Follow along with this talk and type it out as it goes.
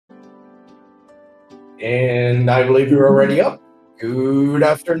And I believe you're already up. Good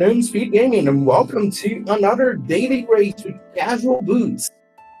afternoon, Speed Gaming, and welcome to another daily race with Casual Boots.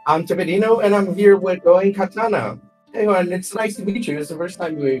 I'm Tabedino, and I'm here with Going Katana. Hey, and it's nice to meet you. It's the first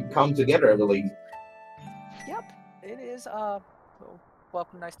time we come together, I believe. Yep, it is.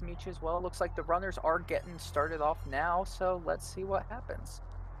 Welcome. Nice to meet you as well. Looks like the runners are getting started off now, so let's see what happens.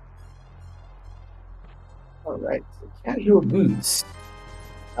 All right, so Casual Boots.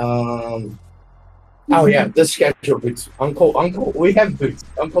 Oh yeah, this Casual Boots. Uncle, we have boots.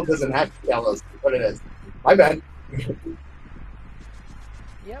 Uncle doesn't have to tell us what it is. My bad.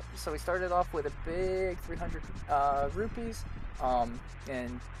 Yep. So we started off with a big 300 rupees.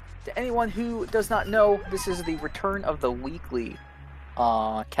 And to anyone who does not know, this is the return of the weekly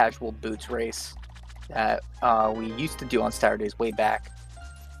Casual Boots race that we used to do on Saturdays way back.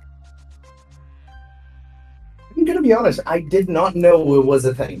 I'm gonna be honest. I did not know it was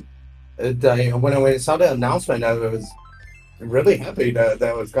a thing. When I saw the announcement, I was really happy that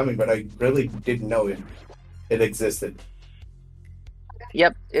was coming, but I really didn't know it existed.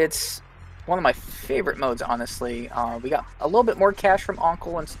 Yep, it's one of my favorite modes, honestly. We got a little bit more cash from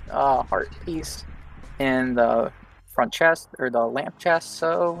Uncle and Heart Piece in the front chest, or the lamp chest,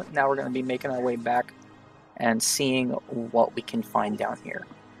 so now we're going to be making our way back and seeing what we can find down here.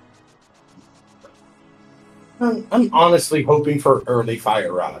 I'm honestly hoping for early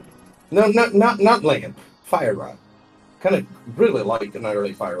Fire Rod. No, not lamp. Fire Rod. Kind of really like an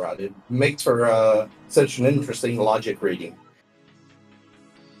early Fire Rod. It makes for such an interesting logic reading.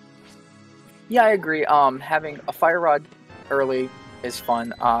 Yeah, I agree. Having a Fire Rod early is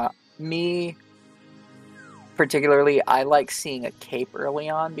fun. Me, particularly, I like seeing a cape early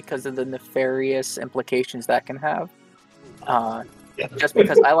on because of the nefarious implications that can have. Just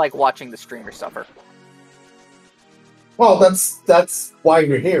because I like watching the streamer suffer. Well, that's why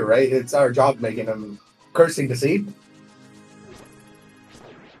we're here, right? It's our job making them cursing to see.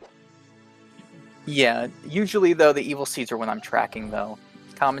 Yeah, usually though the evil seeds are when I'm tracking though.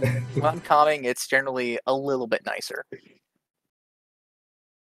 When I'm calming, it's generally a little bit nicer.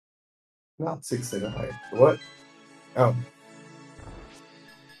 Not 69. What? Oh.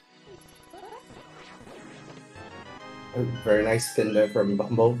 Oh, very nice spin there from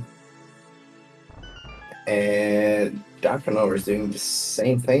Bumble. And Dr. Nova is doing the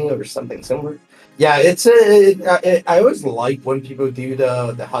same thing or something similar. Yeah, I always like when people do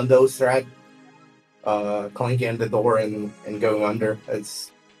the hundo strat, clanking the door and going under.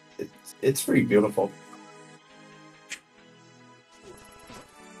 It's pretty beautiful.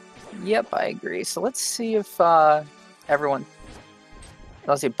 Yep, I agree. So let's see if everyone.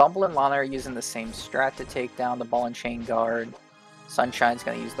 Let's see, Bumble and Lana are using the same strat to take down the ball and chain guard. Sunshine's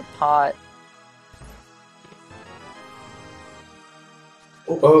going to use the pot.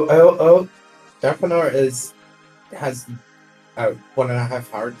 Oh. Darknor has 1.5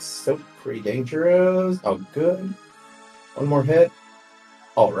 hearts. Still pretty dangerous. Oh, good. One more hit.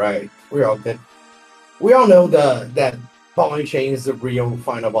 All right. We're all good. We all know that ball and chain is the real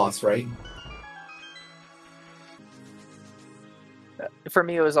final boss, right? For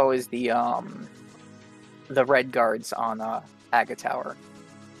me, it was always the red guards on Aga Tower.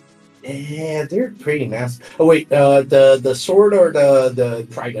 Yeah, they're pretty nasty. Oh wait, the sword or the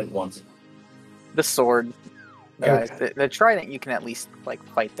trident ones? The sword guys. Okay. The trident, you can at least like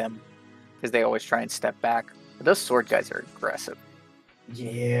fight them because they always try and step back. But those sword guys are aggressive.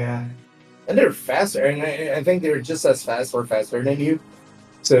 Yeah, and they're faster, and I think they're just as fast or faster than you.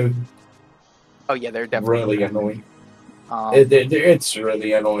 So. Oh yeah, they're definitely really annoying. It's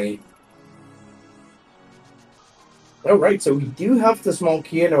really annoying. All right, so we do have the small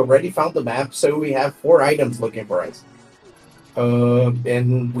key and already found the map, so we have 4 items looking for us.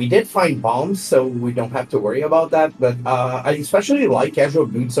 And we did find bombs, so we don't have to worry about that. But I especially like casual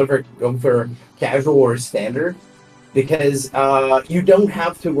boots over casual or standard because you don't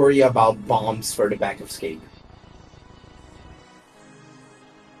have to worry about bombs for the back of escape,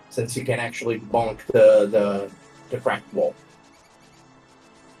 since you can actually bonk the cracked wall.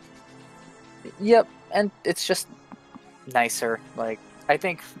 Yep, and it's just nicer. Like, I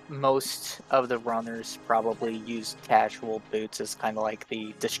think most of the runners probably use casual boots as kind of like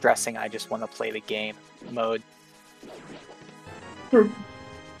the distressing I just want to play the game mode.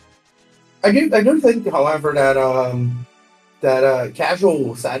 I do think, however, that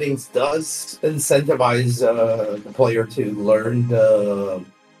casual settings does incentivize the player to learn the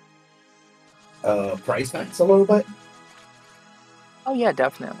price max a little bit. Oh yeah,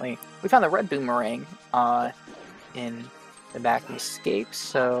 definitely. We found the red boomerang in the back of escape,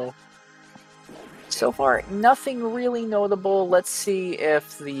 so far nothing really notable. Let's see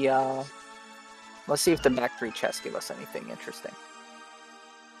if the Let's see if the back 3 chests give us anything interesting.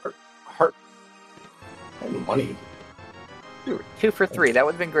 Heart. And money. 2 for 3. That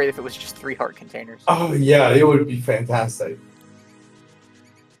would have been great if it was just 3 heart containers. Oh, yeah, it would be fantastic.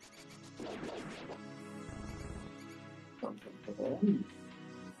 I'm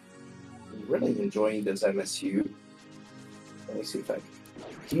really enjoying this MSU. Let me see if I...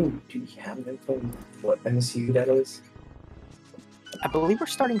 Do you have info on what MSU that is? I believe we're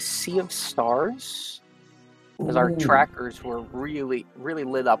starting Sea of Stars. Because our trackers were really, really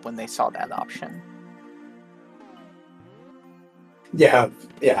lit up when they saw that option. Yeah,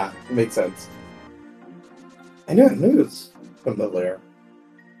 makes sense. I knew it was familiar.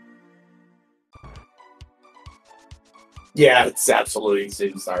 Yeah, it's absolutely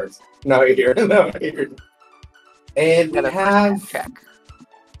Sea of Stars. No, I hear it. And we have... check.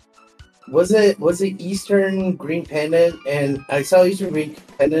 Was it Eastern Green Pendant? And I saw Eastern Green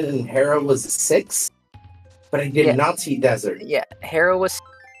Pendant and Hera was 6, but I did not see Desert. Yeah, Hera was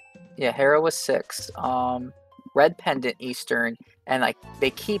 6. Red Pendant Eastern, and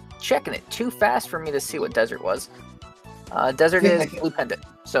they keep checking it too fast for me to see what Desert was. Desert is Blue Pendant,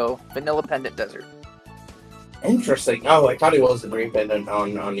 so Vanilla Pendant Desert. Interesting. Oh, I thought it was the Green Pendant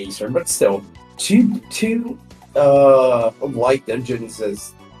on Eastern, but still, two white dungeons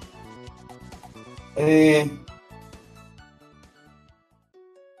is.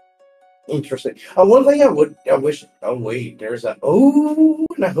 Interesting. One thing I wish. Oh wait, there's a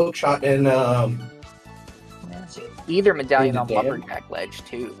and a hook shot in either medallion on Lumberjack Ledge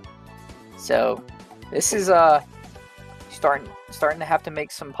too. So this is starting to have to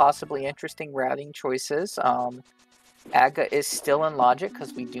make some possibly interesting routing choices. Aga is still in logic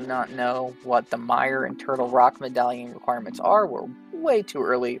because we do not know what the Mire and Turtle Rock medallion requirements are. We're way too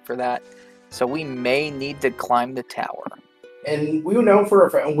early for that, so we may need to climb the tower. And we know for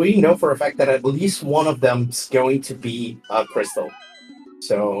a fact that at least one of them is going to be a crystal.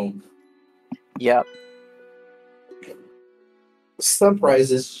 So, yep.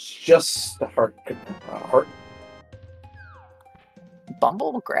 Sunrise is just the heart.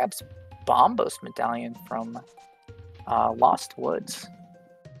 Bumble grabs Bombos medallion from Lost Woods.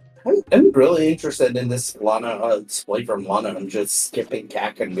 I'm really interested in this Lana display from Lana. I'm just skipping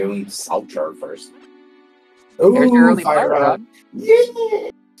CAC and going Salchar first. There's your early Fire Rod.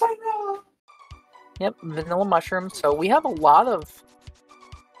 Yeah! Fire Rod! Yep, Vanilla Mushroom. So we have a lot of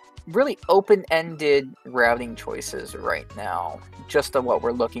really open-ended routing choices right now. Just of what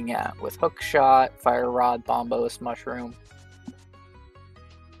we're looking at with Hookshot, Fire Rod, Bombos, Mushroom.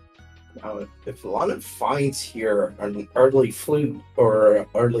 If Lana finds here an early flute or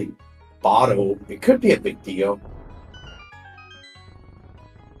early bottle, it could be a big deal.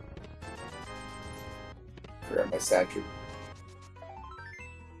 My statue.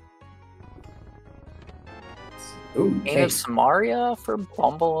 Ooh, Aim of Samaria for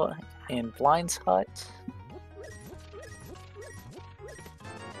Bumble and Blind's Hut.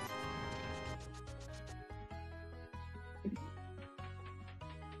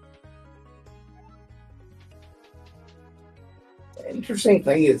 The interesting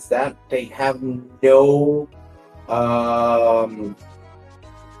thing is that they have no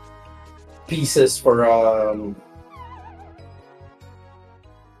pieces for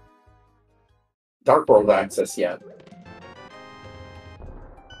Dark World access yet.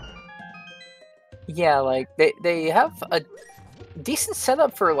 Yeah, like they have a decent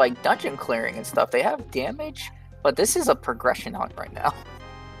setup for like dungeon clearing and stuff. They have damage, but this is a progression hunt right now.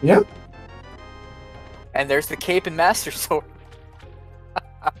 Yep. And there's the Cape and Master Sword.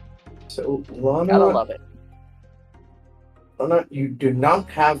 So Lana, gotta love it. Lana, you do not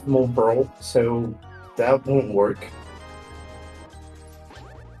have Mopearl, so that won't work.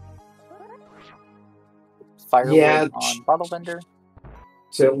 Firewood on Bottle Vendor.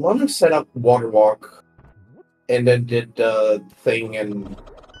 So Lana set up Water Walk and then did the thing, and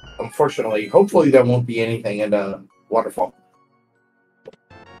unfortunately, hopefully there won't be anything in the waterfall.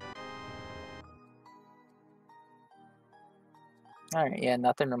 Alright, yeah,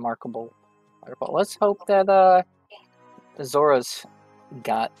 nothing remarkable. Waterfall. Let's hope that the Zora's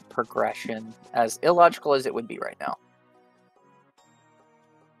got progression, as illogical as it would be right now.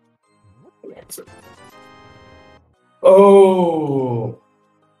 Oh!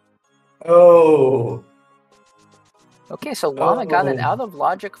 Okay, so Lana got an out of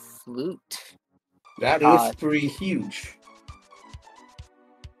logic flute. That is pretty huge.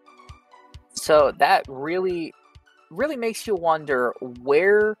 So that really makes you wonder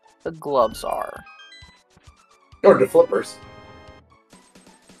where the gloves are. Or the flippers.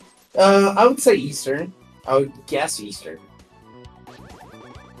 I would say Eastern. I would guess Eastern.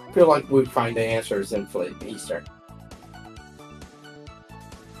 feel like we'd find the answers in Easter.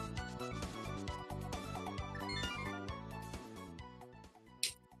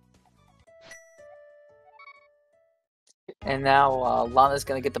 And now Lana's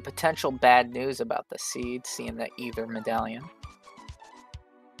going to get the potential bad news about the seed, seeing the Ether medallion.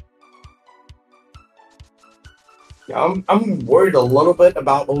 Yeah, I'm worried a little bit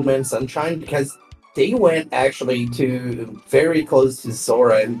about Old Man Sunshine because they went actually to very close to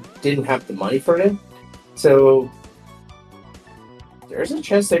Zora and didn't have the money for it. So there's a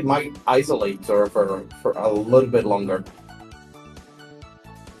chance they might isolate Zora for a little bit longer.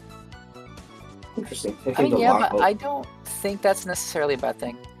 Interesting. I mean, yeah, but I don't think that's necessarily a bad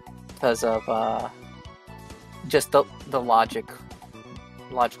thing because of just the logical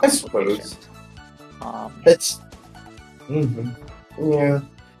I suppose. It's yeah.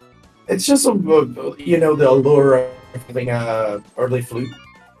 It's just the allure of having a early flute.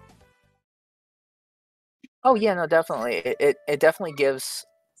 Oh yeah, no, definitely. It definitely gives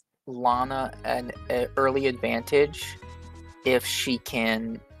Lana an early advantage if she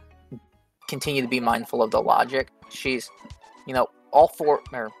can continue to be mindful of the logic. She's, all four.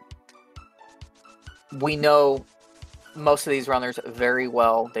 We know most of these runners very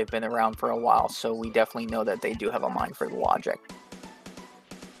well. They've been around for a while, so we definitely know that they do have a mind for the logic.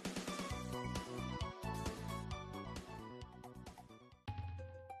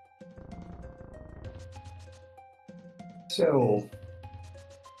 So,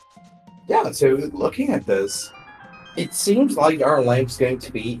 yeah, so looking at this, it seems like our lamp's going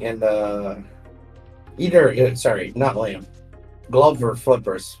to be in the not lamp, glove or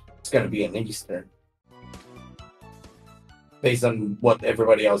flippers. It's going to be an Easter. Based on what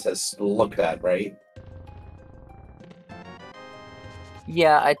everybody else has looked at, right?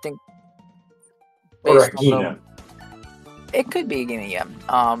 Yeah, I think. Or Agina. It could be Agina, yeah.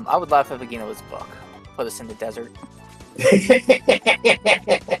 I would laugh if Agina was a book. Put us in the desert.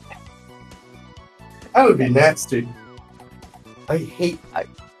 That would be nasty. I hate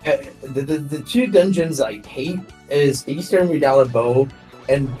the two dungeons I hate is Eastern without a bow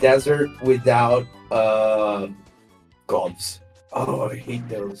and Desert without gloves. Oh, I hate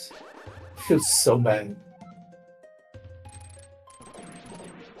those. I feel so bad.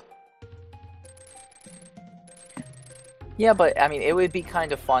 Yeah, but I mean, it would be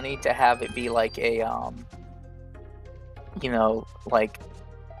kind of funny to have it be like a like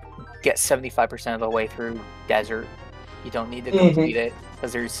get 75% of the way through Desert. You don't need to complete it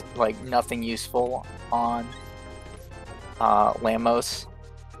because there's like nothing useful on Lamos.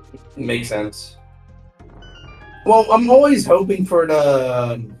 Makes sense. Well, I'm always hoping for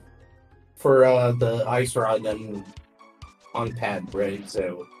the ice rod on pad, right?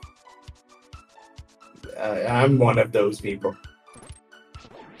 So I'm one of those people.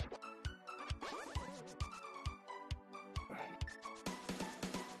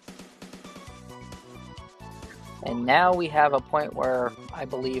 And now we have a point where I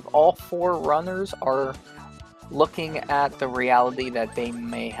believe all four runners are looking at the reality that they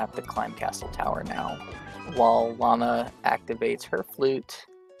may have to climb Castle Tower now, while Lana activates her flute.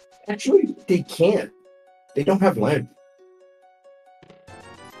 Actually, they can't. They don't have lamp.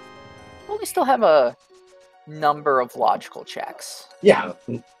 Well, they still have a number of logical checks. Yeah.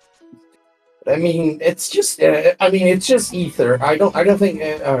 I mean, it's just. It's just ether. I don't think.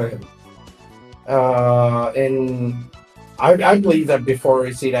 And I believe that before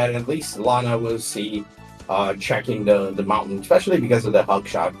we see that, at least Lana will see checking the mountain, especially because of the hug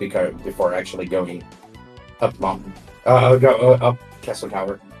shot before actually going up mountain, up Castle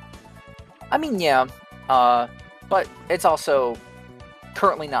Tower. I mean, yeah, but it's also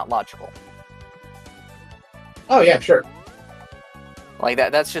currently not logical. Oh yeah, sure. Like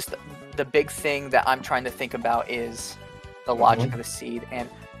that's just the big thing that I'm trying to think about is the logic of the seed. And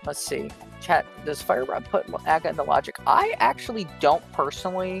let's see, chat, does Fire Rod put Aga in the logic? I actually don't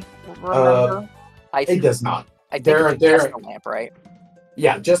personally remember. It does not. I think it's just the lamp, right?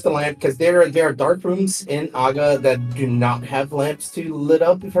 Yeah, just the lamp, because there are dark rooms in Aga that do not have lamps to lit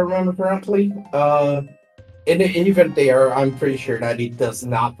up, if I remember correctly. And even there, I'm pretty sure that it does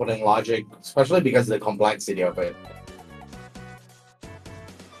not put in logic, especially because of the complexity of it.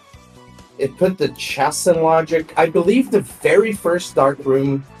 It put the chests in logic. I believe the very first dark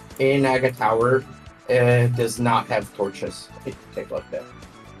room in Aga Tower does not have torches. Take a look at that.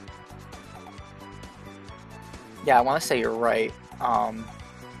 Yeah, I want to say you're right. I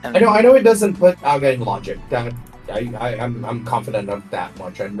know it doesn't put Aga in logic. That I'm confident of that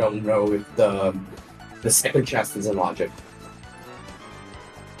much. I don't know if the second chest is in logic.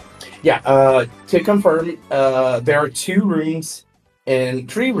 Yeah. To confirm, there are two rooms and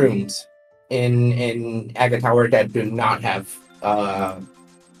 3 rooms in Aga Tower that do not have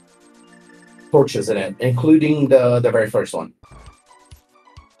torches in it, including the very first one,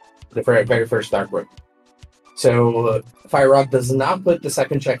 the very first dark room. So Fire Rock does not put the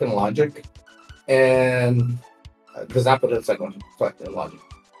second check in logic, and does not put the second check in logic.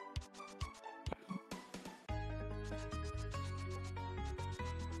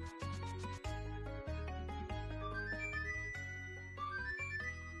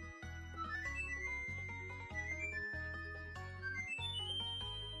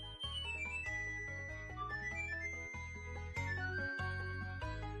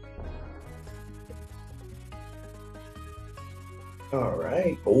 All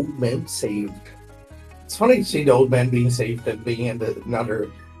right, old man saved. It's funny to see the old man being saved and being in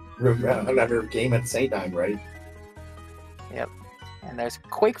another room, another game at the same time, right? Yep. And there's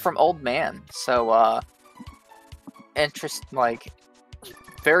Quake from Old Man. So,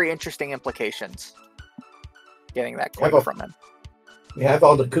 very interesting implications. Getting that Quake from him. We have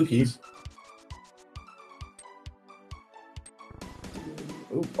all the cookies.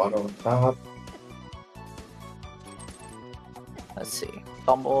 Ooh, bottom on top. Let's see.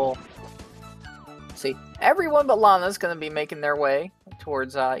 Bumble. See, everyone but Lana's going to be making their way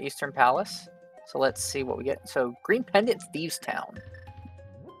towards Eastern Palace. So let's see what we get. So, Green Pendant, Thieves Town.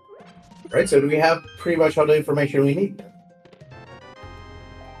 Right, so do we have pretty much all the information we need?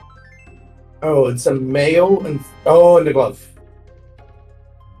 Oh, it's a mail and the glove.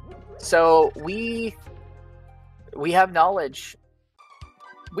 So we have knowledge.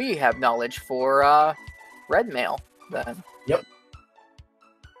 We have knowledge for red mail then. Yep.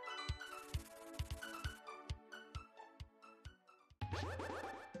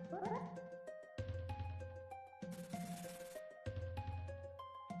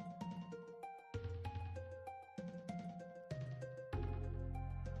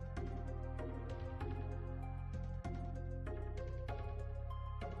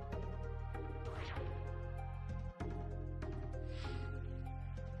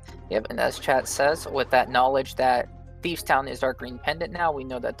 Yep, and as chat says, with that knowledge that Thieves Town is our green pendant now, we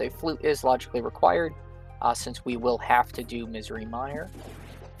know that the flute is logically required, since we will have to do Misery Mire.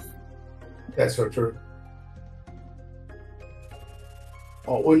 That's so true.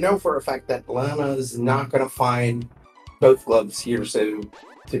 Well, we know for a fact that Lana is not going to find both gloves here, so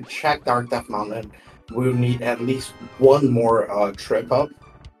to check Dark Death Mountain, we'll need at least one more trip up.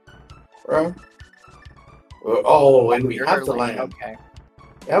 Oh, and we have to land. Okay.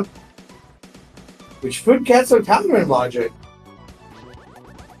 Yep. Which would cancel counter logic.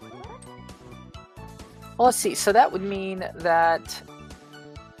 Well, let's see. So that would mean that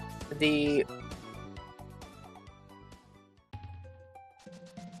the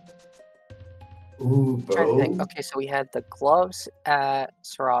Ooh, trying to think. Okay, so we had the gloves at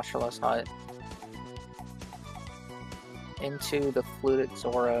Sarashala's hut, into the flute at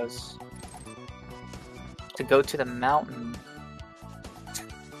Zora's, to go to the mountain.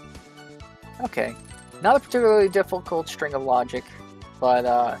 Okay, not a particularly difficult string of logic,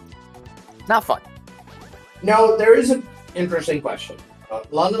 but not fun. Now, there is an interesting question.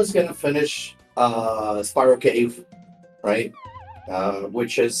 Lana's going to finish Spiral Cave, right?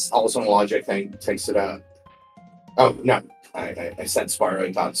 Which is also a logic thing. Takes it out. Oh, no. I said Spiral,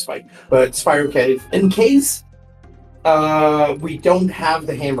 I thought Spike. But Spiral Cave. In case we don't have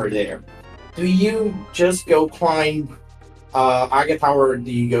the hammer there, do you just go climb Aga Tower, or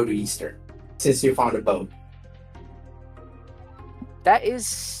do you go to Easter? Since you found a boat.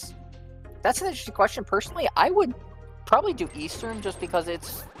 That's an interesting question. Personally, I would probably do Eastern just because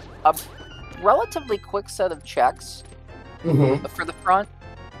it's a relatively quick set of checks for the front.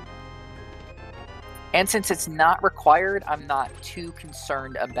 And since it's not required, I'm not too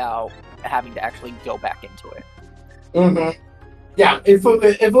concerned about having to actually go back into it. Yeah, if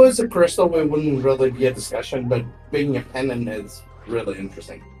it was a crystal, it wouldn't really be a discussion, but being a pendant is really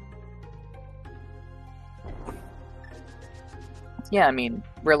interesting. Yeah, I mean,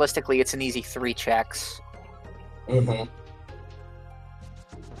 realistically, it's an easy 3 checks. And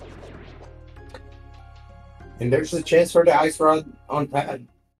there's a chance for the ice rod on pad.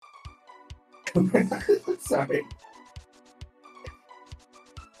 Sorry.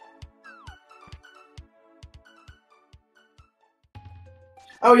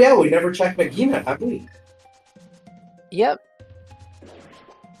 Oh yeah, we never checked Nagina, have we? Yep.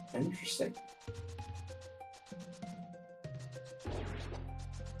 Interesting.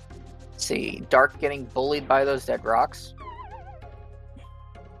 See, Dark getting bullied by those dead rocks,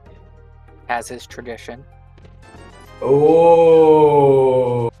 as is tradition.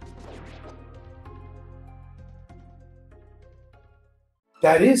 Oh.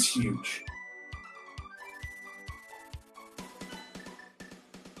 That is huge.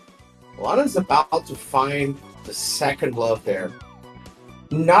 Lana's about to find the second glove there.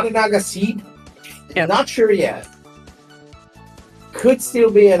 Not an Naga seed. Yep. Not sure yet. Could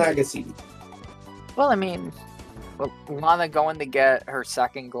still be an Naga seed. Well, I mean, Lana going to get her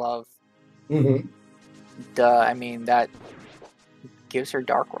second glove. Mm-hmm. I mean, that gives her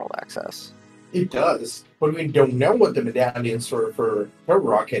Dark World access. It does, but we don't know what the medallions for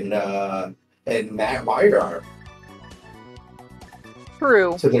Rock and Matt White are.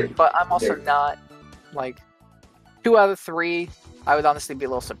 True, So but I'm also not like 2 out of 3. I would honestly be a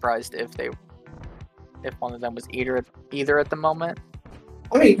little surprised if one of them was either at the moment.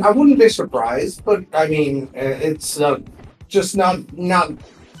 I mean, I wouldn't be surprised, but I mean, it's just not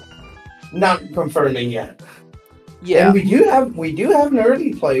confirming yet. Yeah, and we do have an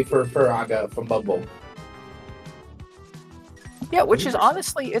early play for Aga from Bumble. Yeah, which is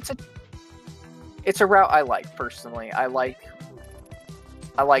honestly it's a route I like personally. I like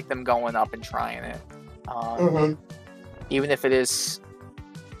them going up and trying it, even if it is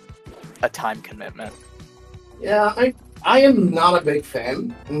a time commitment. Yeah, I am not a big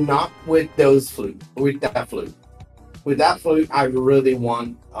fan. Not with those flute. With that flute. With that flute, I really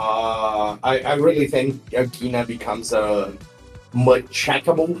want. I really think Akina becomes a much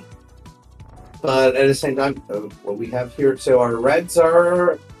checkable. But at the same time, what we have here. So our reds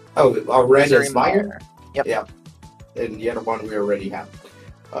are. Oh, our red is Meyer. Yep. Yeah. And the other one we already have.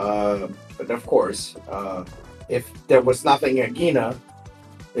 But of course, if there was nothing Akina,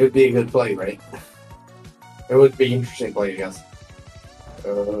 it would be a good play, right? It would be interesting play, I guess.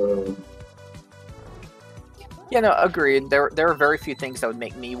 Yeah, no, agreed. There are very few things that would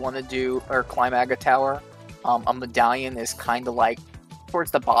make me want to do or climb Aga Tower. A medallion is kind of like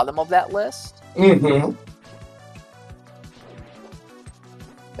towards the bottom of that list. Mm-hmm.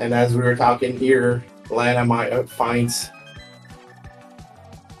 And as we were talking here, Lana finds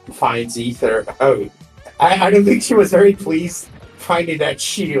Ether. Oh, I don't think she was very pleased finding that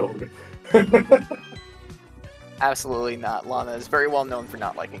shield. Absolutely not. Lana is very well known for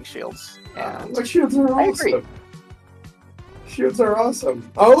not liking shields. And the shields are I agree. awesome. Shields are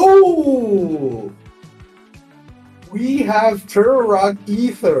awesome. Oh! We have Turok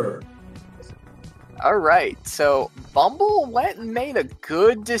Ether. All right, so Bumble went and made a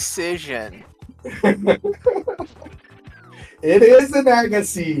good decision. It is an Aga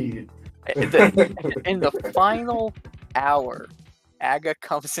seed. In the final hour, Aga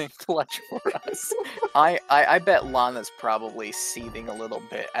comes in clutch for us. I bet Lana's probably seething a little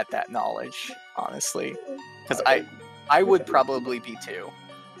bit at that knowledge, honestly, because I would probably be too.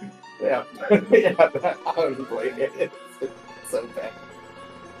 Yeah, yeah, I wouldn't blame it. It's so bad.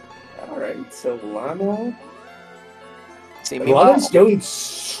 All right, so Lana's going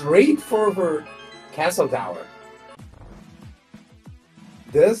straight for her castle tower.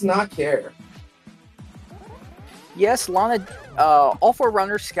 Does not care. Yes, Lana. All 4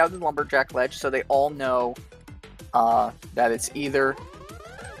 runners scouted Lumberjack Ledge, so they all know that it's either.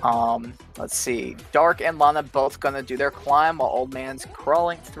 Let's see. Dark and Lana both gonna do their climb while Old Man's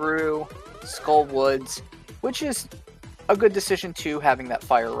crawling through Skull Woods, which is a good decision too, having that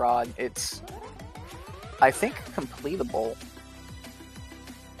fire rod. It's, I think, completable.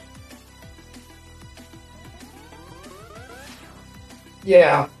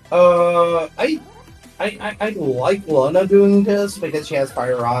 Yeah. I like Lana doing this because she has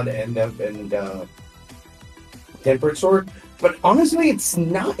fire rod and tempered sword. But honestly, it's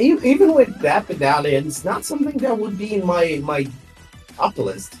not, even with that medallion, it's not something that would be in my top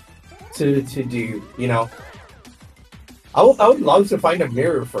list to do, you know. I would love to find a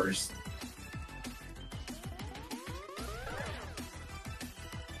mirror first.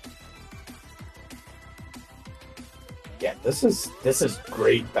 Yeah, this is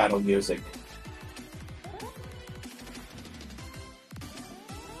great battle music.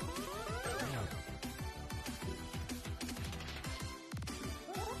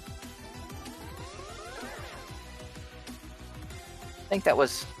 I think that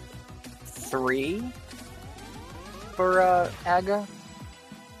was 3 for Aga.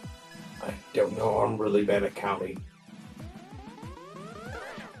 I don't know. I'm really bad at counting.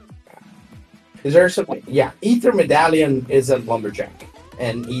 Is there something? Yeah, Ether Medallion is a Lumberjack.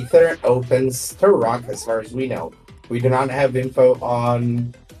 And Ether opens Turok as far as we know. We do not have info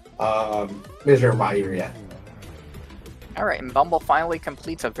on Mr. Meyer yet. Alright, and Bumble finally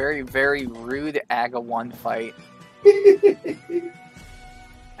completes a very, very rude Aga 1 fight.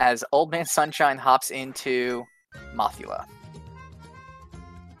 As Old Man Sunshine hops into Mothula.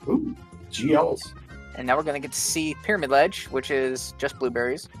 Ooh, GLs. And now we're going to get to see Pyramid Ledge, which is just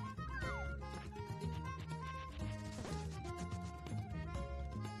blueberries.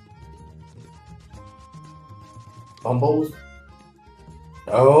 Bumbles.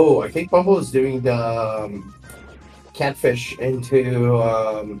 Oh, I think Bumble is doing the catfish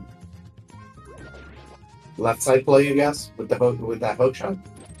into left side play, I guess, with the hook, with that hook shot.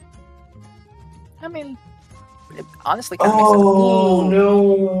 I mean, it honestly kind of makes sense. Oh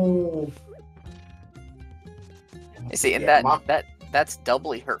no! You see, and that's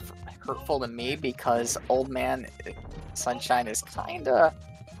doubly hurtful to me because Old Man Sunshine is kind of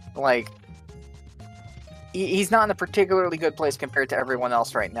like he's not in a particularly good place compared to everyone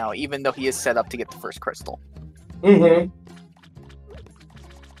else right now, even though he is set up to get the first crystal. Mm-hmm.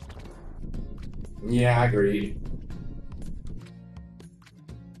 Yeah, agreed.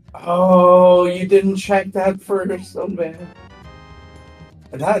 Oh, you didn't check that first, so bad.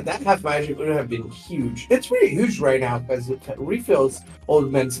 That half magic would have been huge. It's really huge right now because it refills Old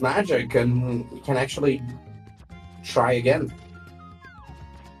Man's magic and you can actually try again.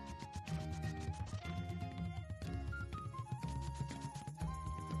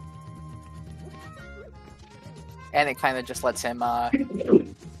 And it kind of just lets him,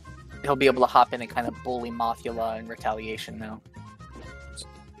 he'll be able to hop in and kind of bully Mothula in retaliation now.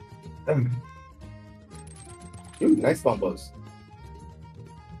 Ooh, nice bombos.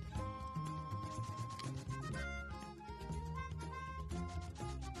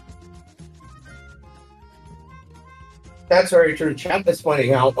 That's very true. Chat is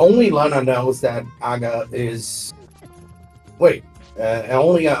pointing out only Lana knows that Aga is. Wait,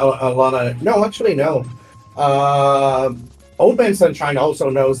 only Lana. No, actually, no. Old Man Sunshine also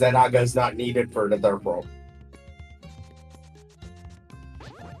knows that Aga is not needed for the third world.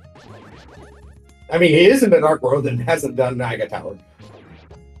 I mean, he is in the Dark World and hasn't done Aga Tower.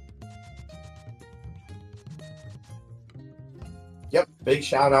 Yep, big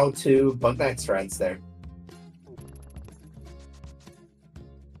shout out to Bug Knight Strats there.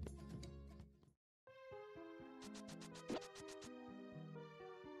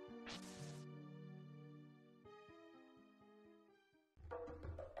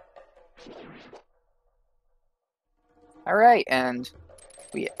 All right, and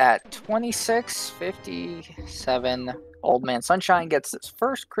we at 26:57. Old Man Sunshine gets his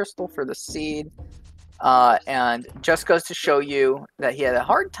first crystal for the seed, and just goes to show you that he had a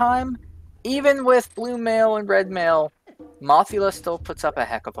hard time, even with blue mail and red mail. Mothula still puts up a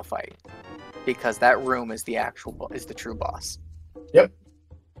heck of a fight because that room is the true boss. Yep,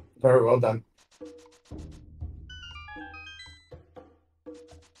 very well done.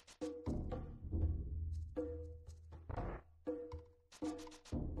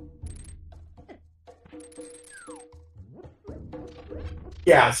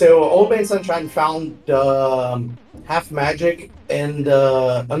 Yeah, so Old Man Sunshine found half magic and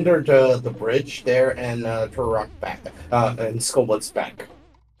under the bridge there and Turok back and Skullwood's back.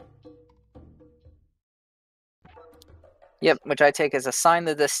 Yep, which I take as a sign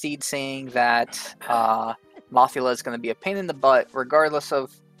of the seed saying that Mothula is going to be a pain in the butt regardless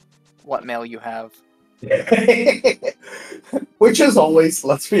of what mail you have. Which is always,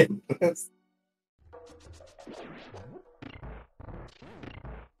 let's be honest.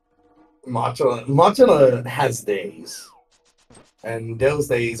 Mothula has days. And those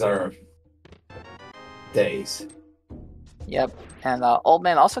days are days. Yep, and Old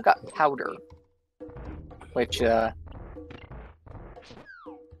Man also got powder, which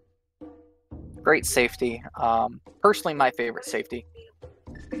great safety. Personally, my favorite safety.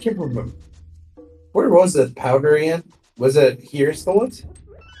 I can't remember. Where was the powder in? Was it here in Skullwoods?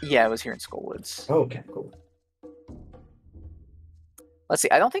 Yeah, it was here in Skullwoods. Oh, okay, cool. Let's see.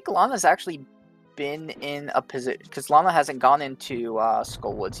 I don't think Lana's actually been in a position because Lana hasn't gone into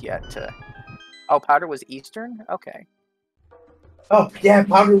Skullwoods yet. Oh, powder was Eastern. Okay. Oh yeah,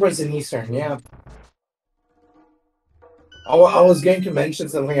 powder was in Eastern. Yeah. I was going to mention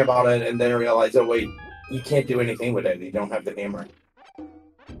something about it, and then I realized, oh wait, you can't do anything with it. You don't have the hammer.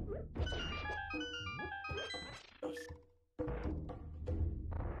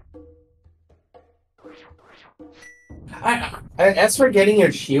 As for getting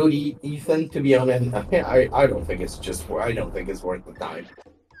your shield, Ethan, to be honest, I don't think it's I don't think it's worth the time.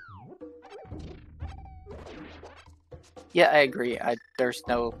 Yeah, I agree. There's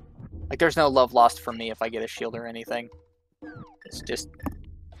no love lost for me if I get a shield or anything. It's just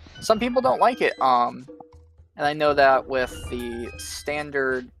some people don't like it. And I know that with the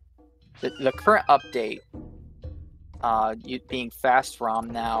standard, the current update, being fast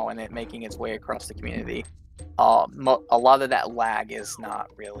ROM now and it making its way across the community. A lot of that lag is not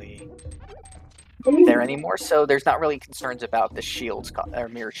really there anymore, so there's not really concerns about the shields or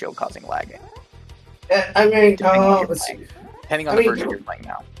mirror shield causing lagging. I mean, Depending on the version you're playing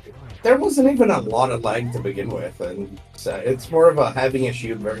now. There wasn't even a lot of lag to begin with, and so it's more of a having a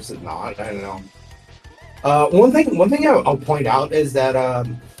shield versus not. I don't know. One thing I'll point out is that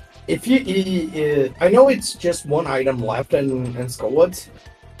if I know it's just one item left in Skullwoods,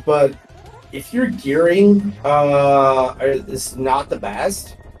 but if your gearing is not the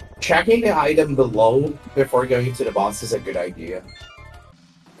best, checking the item below before going to the boss is a good idea.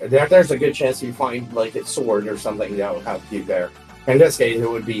 There's a good chance you find like a sword or something that will help you there. In this case, it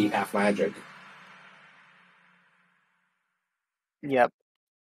would be half magic. Yep.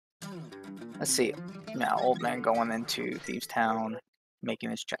 Let's see. Now, old man going into Thieves' Town,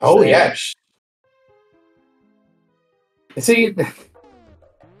 making his checks. Oh, yeah. See,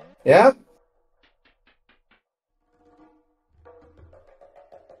 yeah.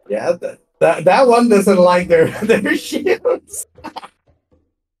 Yeah, that one doesn't like their shields.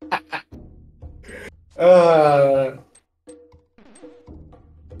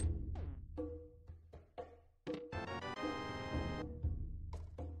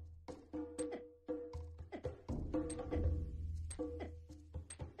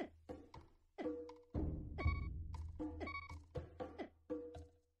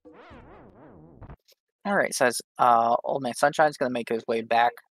 Alright, says Old Man Sunshine's going to make his way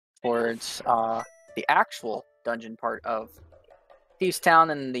back towards the actual dungeon part of Thieves'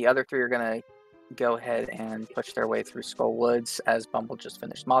 Town, and the other three are going to go ahead and push their way through Skull Woods as Bumble just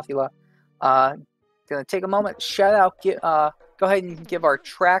finished Mothula. Going to take a moment, shout out, go ahead and give our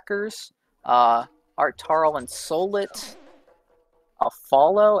trackers, Art Tarl and Solit, a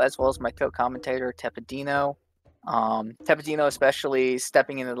follow, as well as my co-commentator, Tepidino. Tepidino especially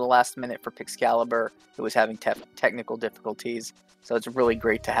stepping into the last minute for Pixcalibur, who was having technical difficulties. So it's really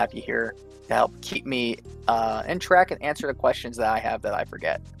great to have you here to help keep me in track and answer the questions that I have that I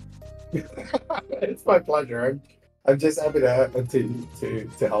forget. It's my pleasure. I'm just happy to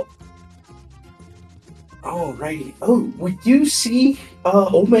help. Alrighty. Oh, would you see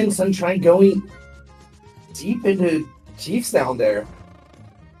Old Man Sunshine going deep into Chiefs down there?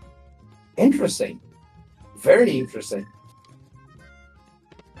 Interesting. Very interesting.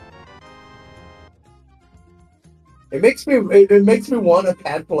 It makes me want to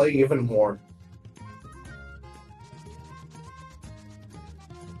pad play even more.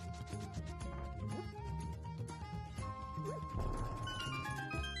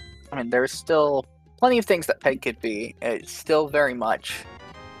 I mean, there's still plenty of things that Peg could be. It's still very much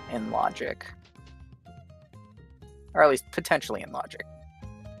in logic. Or at least potentially in logic.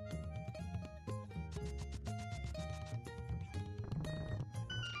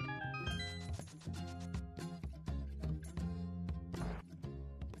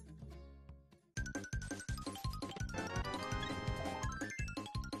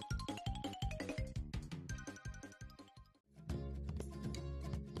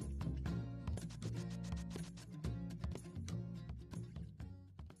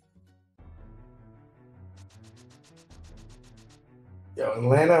 And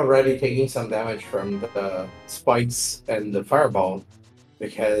Lana already taking some damage from the spikes and the fireball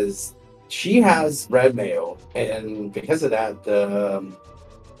because she has red mail, and because of that, the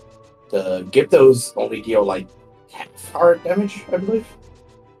Gyptos only deal like half heart damage, I believe.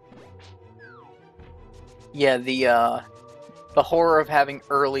 Yeah, the horror of having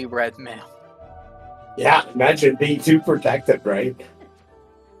early red mail. Yeah, imagine being too protected, right?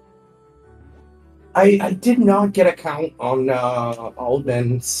 I did not get a count on Old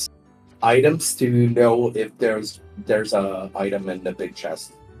Man's items to know if there's a item in the big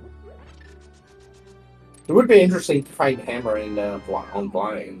chest. It would be interesting to find hammer in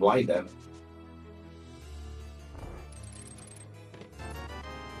blind then.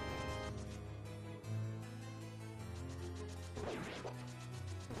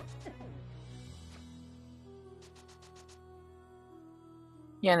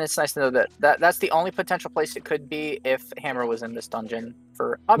 Yeah, and it's nice to know that's the only potential place it could be if Hammer was in this dungeon,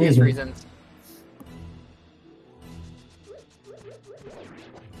 for obvious reasons.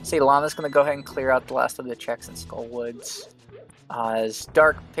 See, Lana's going to go ahead and clear out the last of the checks in Skull Woods. As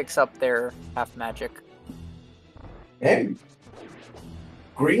Dark picks up their half magic. And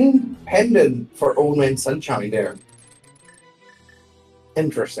green pendant for Old Man Sunshine there.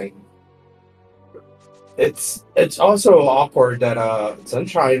 Interesting. It's also awkward that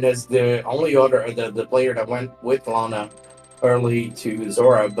Sunshine is the only the player that went with Lana early to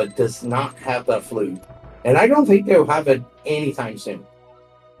Zora, but does not have that flute, and I don't think they'll have it anytime soon.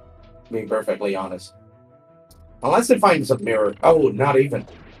 Being perfectly honest, unless they find some mirror. Oh, not even.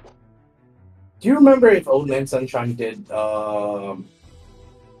 Do you remember if Old Man Sunshine did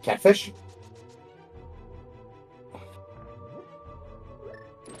catfish?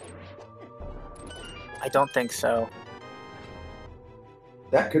 I don't think so.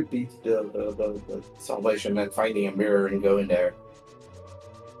 That could be the salvation and finding a mirror and going there.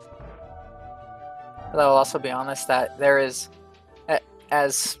 But I'll also be honest that there is,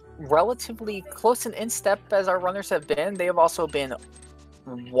 as relatively close and in step as our runners have been, they have also been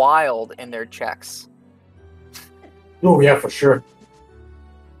wild in their checks. Oh yeah, for sure.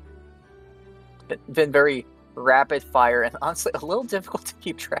 Been very rapid fire and honestly a little difficult to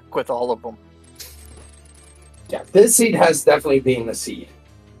keep track with all of them. Yeah, this seed has definitely been a seed.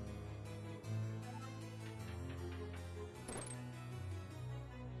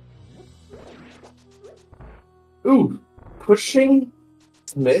 Ooh, pushing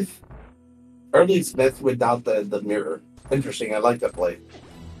Smith, early Smith without the mirror. Interesting, I like that play.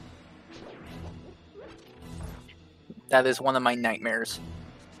 That is one of my nightmares,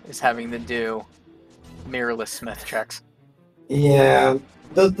 is having to do mirrorless Smith checks. Yeah,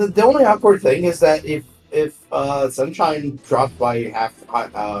 the only awkward thing is that if Sunshine drops by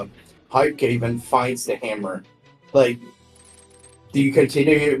Hype Cave and finds the hammer, like, do you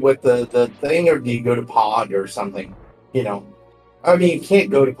continue with the thing or do you go to pod or something? You know, I mean, you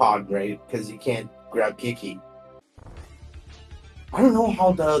can't go to pod, right? Because you can't grab Kiki. I don't know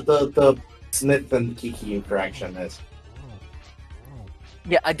how the Smith and Kiki interaction is.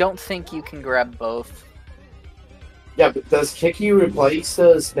 Yeah, I don't think you can grab both. Yeah, but does Kiki replace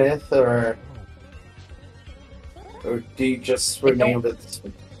the Smith or do you just remain with the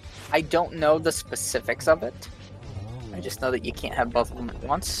Smith? I don't know the specifics of it. I just know that you can't have both of them at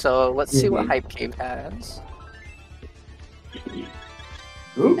once. So let's see what Hype Cave has.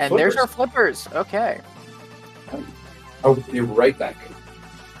 Ooh, and flippers. There's our flippers. Okay. I'll be right back.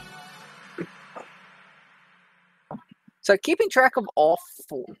 So keeping track of all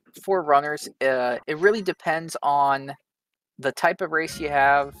four runners, it really depends on the type of race you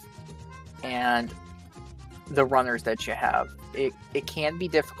have and the runners that you have. It can be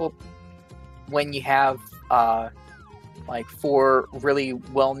difficult when you have like four really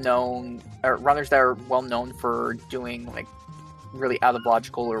well-known runners that are well-known for doing like really out of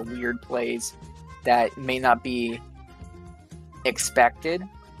logical or weird plays that may not be expected.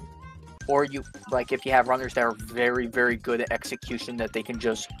 Or you like if you have runners that are very, very good at execution that they can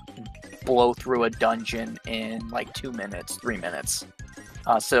just blow through a dungeon in like 2 minutes, 3 minutes.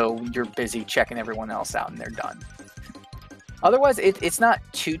 So you're busy checking everyone else out and they're done. Otherwise, it's not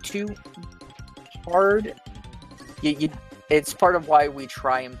too hard. It's part of why we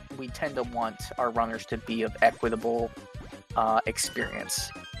tend to want our runners to be of equitable experience.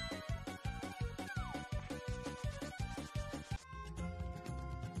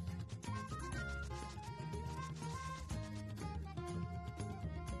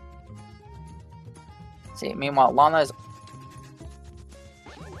 See, meanwhile, Lana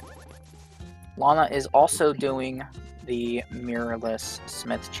is also doing the mirrorless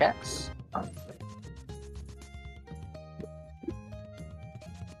Smith checks.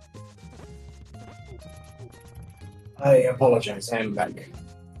 I apologize, I'm back.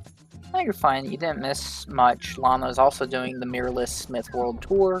 No, you're fine. You didn't miss much. Lana is also doing the mirrorless Smith World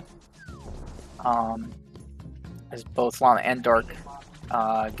Tour. As both Lana and Dark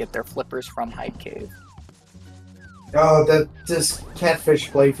get their flippers from Hype Cave. Oh, this catfish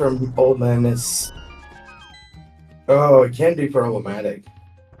play from Old Man is... Oh, it can be problematic.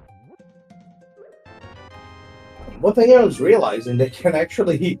 One thing I was realizing, they can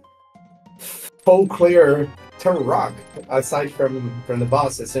actually full clear Turtle Rock, aside from the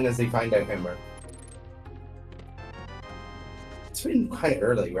boss, as soon as they find that hammer. It's been kind of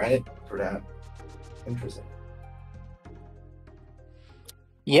early, right, for that? Interesting.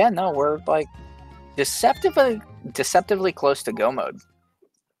 Yeah, no, we're like deceptively close to go mode.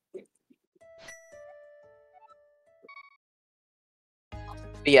 But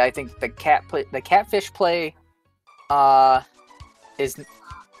yeah, I think the catfish play might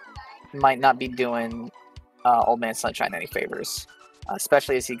not be doing Old Man Sunshine any favors,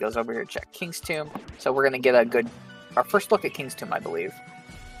 especially as he goes over here to check King's Tomb. So we're gonna get our first look at King's Tomb, I believe.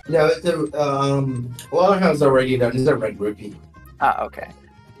 Yeah, Lana has already done. Is a red rupee? Ah, okay.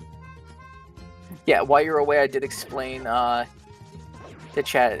 Yeah, while you're away, I did explain the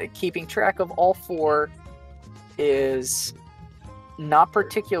chat. Keeping track of all four is not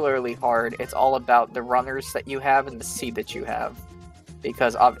particularly hard. It's all about the runners that you have and the seed that you have.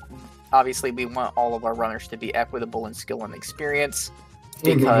 Because obviously we want all of our runners to be equitable in skill and experience.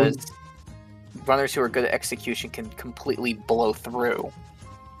 Because runners who are good at execution can completely blow through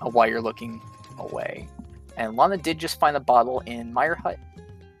while you're looking away. And Lana did just find a bottle in Meyer Hut.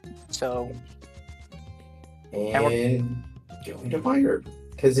 So... And going to Meyer,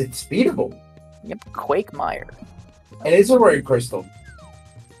 because it's beatable. Yep, Quake Meyer. And it's a rare crystal.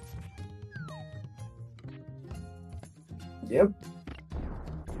 Yep.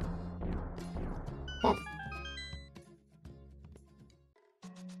 Huh.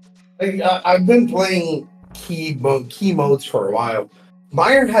 I've been playing key modes for a while.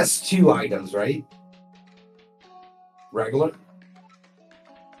 Meyer has 2 items, right? Regular?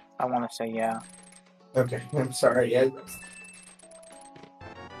 I want to say, yeah. Okay, I'm sorry.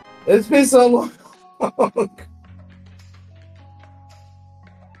 It's been so long.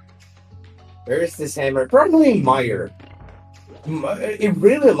 Where is this hammer? Probably Meyer. It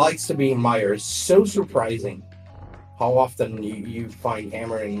really likes to be in Meyer. It's so surprising how often you find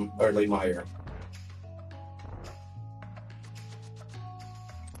hammer in early Meyer.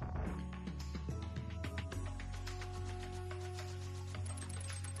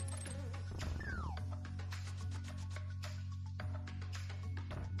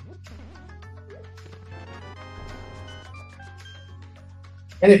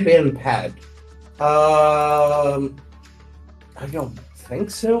 Can it be on pad? I don't think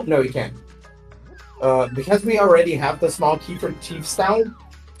so. No, you can't. Because we already have the small key for Chief's Town,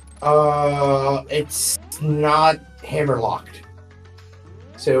 it's not hammer locked.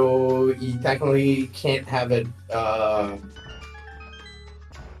 So you technically can't have it.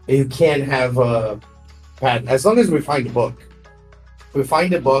 You can't have a pad as long as we find a book. If we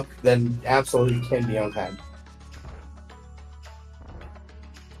find a book, then absolutely can be on pad.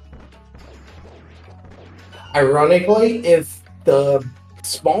 Ironically, if the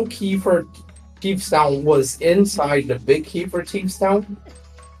small key for Chief's Town was inside the big key for Chief's Town,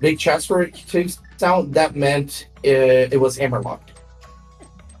 big chest for Chief's Town, that meant it was hammer locked.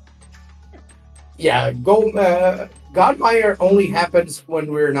 Yeah, Godmire only happens when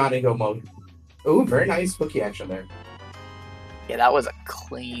we're not in go mode. Ooh, very nice spooky action there. Yeah, that was a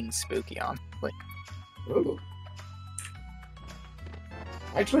clean spooky on. Ooh.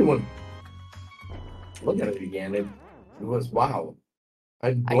 Actually, when look at it again, it was wow.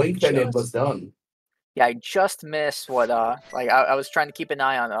 I blinked and it was done. Yeah, I just missed what I was trying to keep an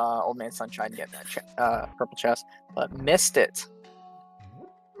eye on Old Man Sunshine getting that purple chest, but missed it.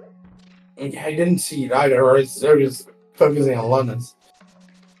 Yeah, I didn't see it either. I was just focusing on London's.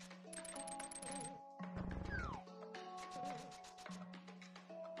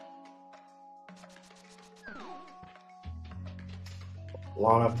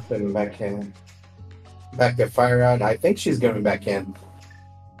 Lana putting back in. Back to Fire Rod. I think she's going back in.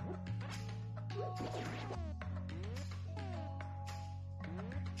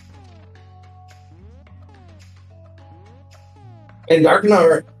 And Dark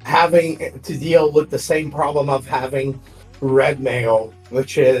are having to deal with the same problem of having red mail,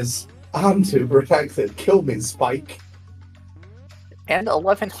 which is I'm too protected. Kill me, Spike. And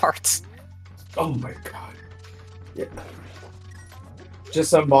 11 hearts. Oh my god. Yeah. Just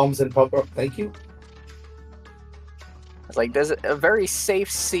some bombs and pop up. Thank you. It's like there's a very safe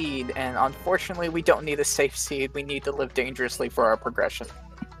seed, and unfortunately we don't need a safe seed. We need to live dangerously for our progression.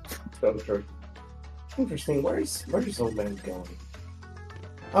 So true. Interesting. Where's Old Man going?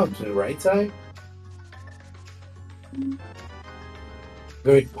 Oh, to the right side?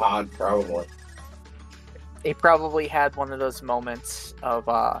 Good pod, probably. He probably had one of those moments of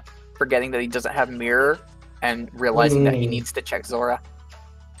forgetting that he doesn't have mirror and realizing that he needs to check Zora.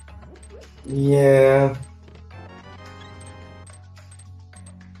 Yeah.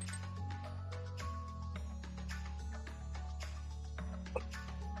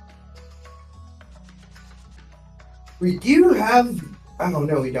 We do have... Oh,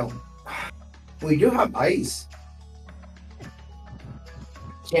 no, we don't. We do have ice.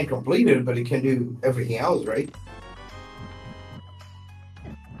 Can't complete it, but it can do everything else, right?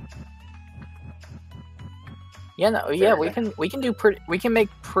 Yeah, no, yeah, we can make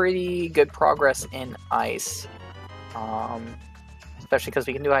pretty good progress in ice, especially because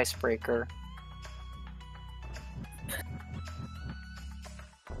we can do icebreaker.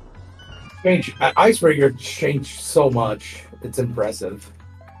 Icebreaker changed so much. It's impressive.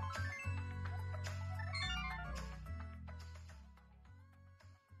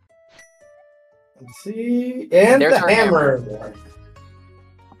 Let's see. And there's the our hammer.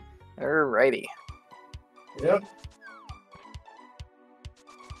 Alrighty. Yep.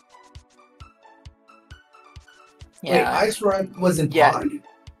 Yeah. Wait, Ice Rod was in pod?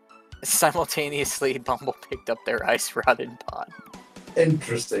 Simultaneously, Bumble picked up their Ice Rod in pod.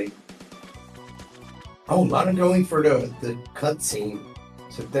 Interesting. Oh, a lot of going for the cutscene.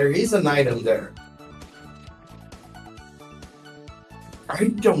 So there is an item there. I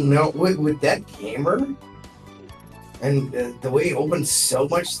don't know with that camera and the way it opens so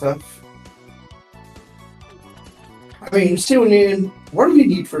much stuff. I mean, soon in, what do you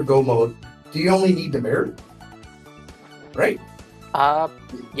need for go mode? Do you only need the mirror? Right?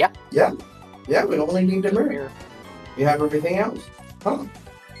 Yeah. Yeah. Yeah, we only need the mirror. You have everything else. Huh.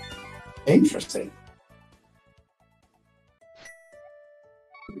 Interesting.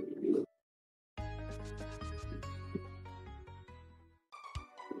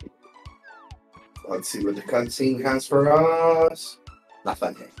 Let's see what the cutscene has for us.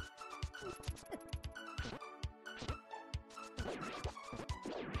 Nothing.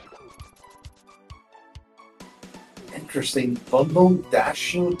 Interesting. Bumble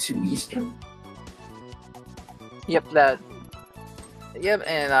dashing to Eastern. Yep, Yep,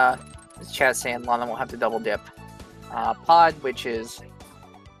 and chat saying Lana will have to double dip. Pod, which is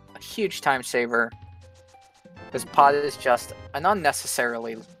a huge time saver. Because Pod is just an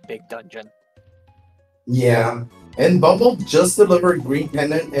unnecessarily big dungeon. Yeah. And Bumble just delivered Green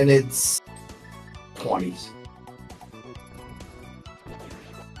Pendant and it's 20s.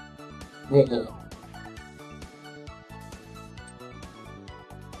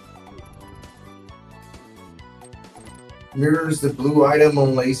 Mirrors the blue item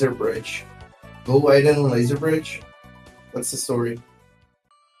on Laser Bridge. Blue item on Laser Bridge? What's the story?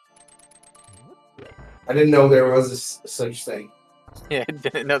 I didn't know there was a such thing. Yeah, I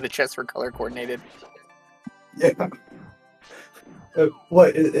didn't know the chests were color coordinated. Yeah.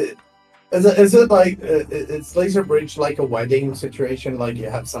 What is it like? Is Laser Bridge like a wedding situation? Like you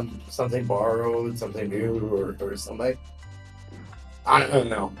have something borrowed, something new, or something? I don't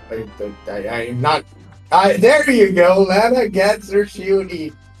know. I'm not. There you go, man. I get her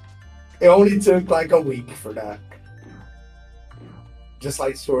shooting. It only took like a week for that. Just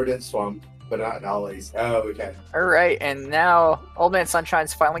like Sword and Swamp, but not always. Oh, okay. All right, and now Old Man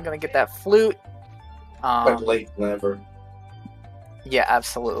Sunshine's finally gonna get that flute. But late never. Yeah,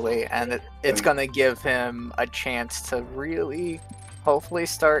 absolutely, and it's gonna give him a chance to really, hopefully,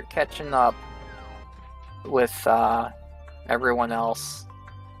 start catching up with everyone else.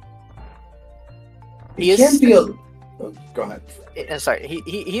 He can't be a... Oh, go ahead. Sorry,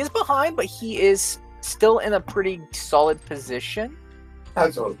 he is behind, but he is still in a pretty solid position.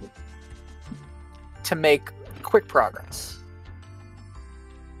 Absolutely. To make quick progress.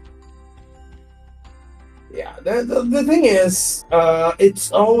 Yeah, the thing is,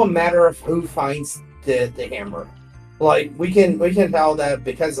 it's all a matter of who finds the hammer. Like we can tell that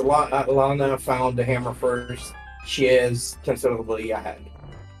because Lana found the hammer first, she is considerably ahead.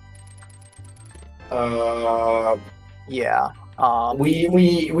 Yeah.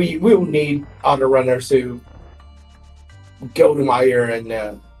 We will need other runners to go to Meyer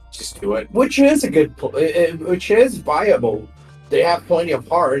and just do it, which is which is viable. They have plenty of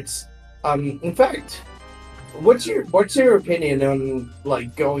hearts. In fact, what's your opinion on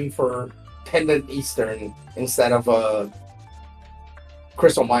like going for Pendant Eastern instead of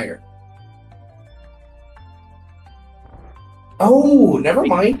Crystal Meyer? Oh, never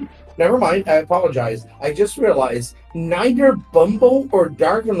mind. Never mind. I apologize. I just realized neither Bumble or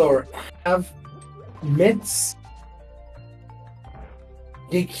Darkanlord have mitts.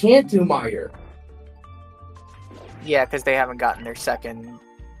 They can't do Meyer. Yeah, because they haven't gotten their second,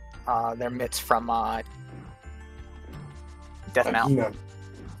 their mitts from Death Mountain.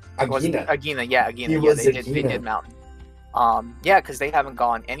 Agina, yeah, Agina. Yeah, they did Mountain. Yeah, because they haven't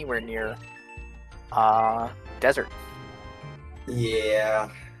gone anywhere near desert. Yeah.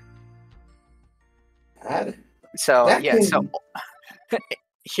 So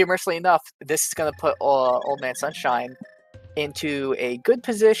humorously enough, this is gonna put Old Man Sunshine into a good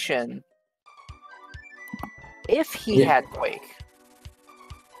position if he had Quake.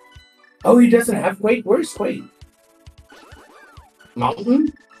 Oh, he doesn't have Quake? Where's Quake?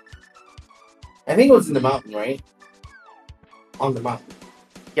 Mountain? I think it was in the mountain, right? On the mountain.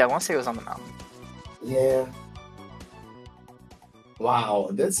 Yeah, I want to say it was on the mountain. Yeah. Wow,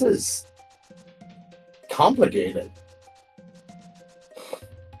 this is complicated.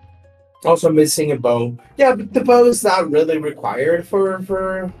 Also missing a bow. Yeah, but the bow is not really required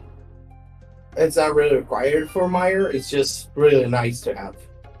for it's not really required for Meyer. It's just really nice to have.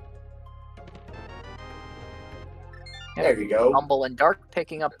 Yep. There you go. Humble and Dark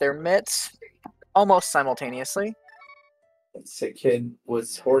picking up their mitts almost simultaneously. That kid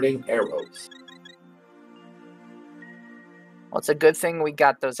was hoarding arrows. Well, it's a good thing we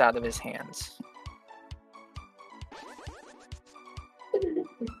got those out of his hands.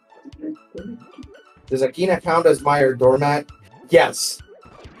 Does Akina count as Meyer doormat? Yes.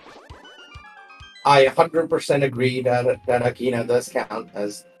 I 100% agree that Akina does count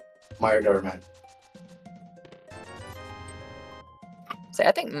as Meyer Doormat. See,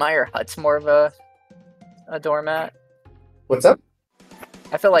 I think Meyer Hut's more of a doormat. What's up?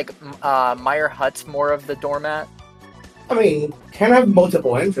 I feel like Meyer Hut's more of the doormat. I mean, can have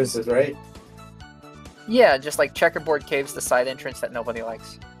multiple entrances, right? Yeah, just like Checkerboard Cave's the side entrance that nobody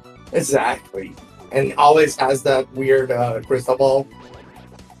likes. Exactly. And always has that weird crystal ball.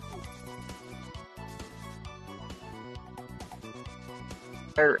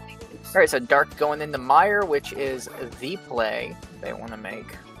 Alright, so Dark going into Meyer, which is the play they want to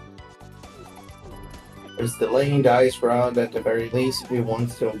make. There's delaying the ice round at the very least. We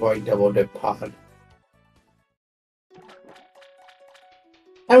want to avoid double dip pod.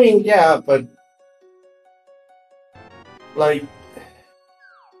 I mean, yeah, but like,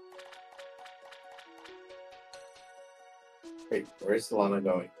 wait, where's the Lana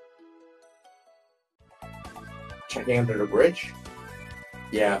going? Checking under the bridge?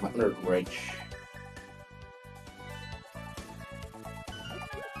 Yeah, under the bridge.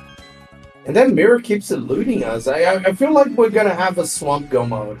 And then Mirror keeps eluding us. I feel like we're gonna have a Swamp Go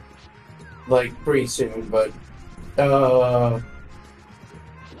mode, like, pretty soon, but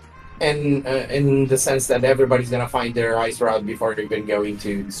in the sense that everybody's gonna find their ice route before they've been going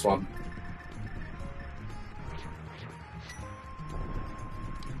to the swamp.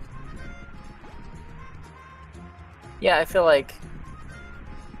 Yeah, I feel like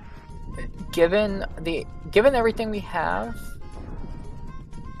given everything we have,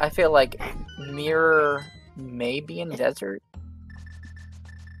 I feel like Mirror may be in desert.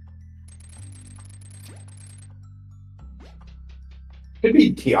 Could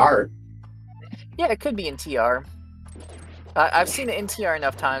be TR. Yeah, it could be in TR. I've seen it in TR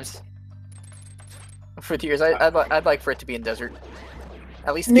enough times for the years. I'd like for it to be in desert.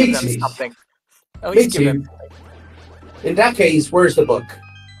 At least give them something. At least give them. In that case, where's the book?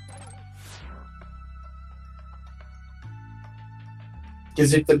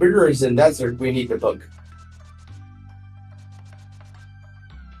 Because if the mirror is in desert, we need the book.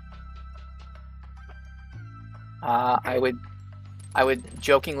 I would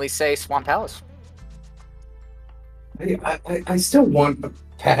jokingly say Swamp Palace. I still want a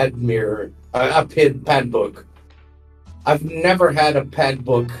pad mirror, a pad book. I've never had a pad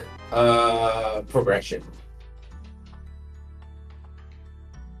book progression.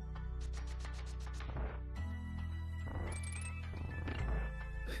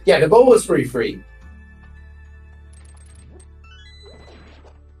 Yeah, the bow was free.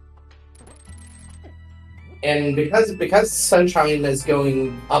 And because Sunshine is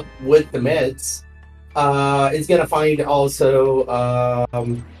going up with the mids, it's gonna find also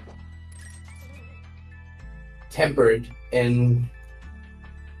tempered in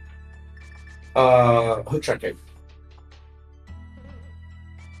hook tracking.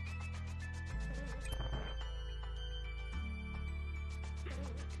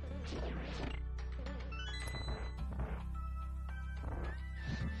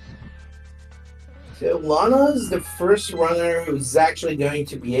 So Lana is the first runner who's actually going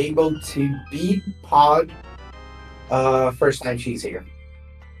to be able to beat Pod first time she's here.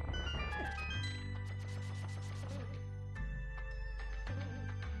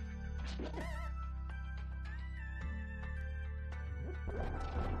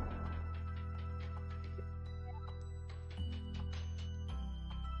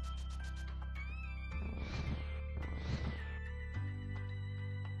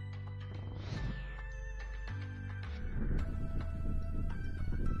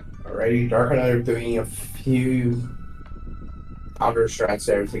 Alrighty, Dark and I are doing a few outer strats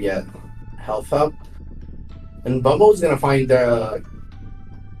there to get health up. And Bumble's gonna find I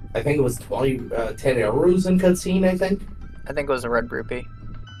think it was 10 arrows in cutscene, I think. I think it was a red rupee.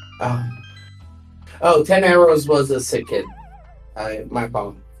 Oh, 10 arrows was a sick kid. My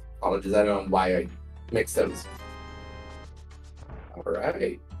apologies, I don't know why I mixed those.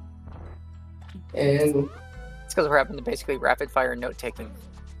 Alright. And it's because we're having to basically rapid fire note taking.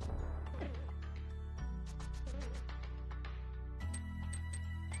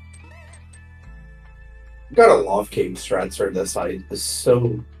 Gotta love Cape strats for this side. It's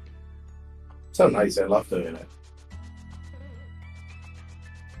so nice. I love doing it.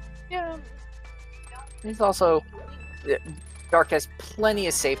 Yeah. He's also Dark has plenty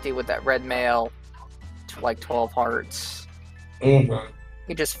of safety with that red mail, like 12 hearts. Mm-hmm.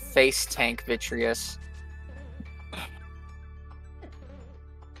 You just face tank Vitreous.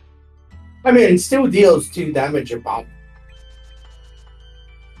 I mean, it still deals 2 damage a pop.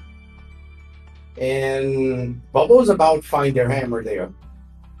 And Bubble's about to find their hammer there.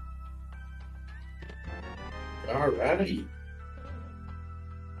 Alrighty.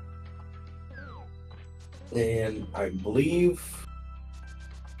 And I believe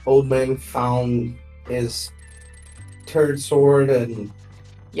Old Man found his third sword and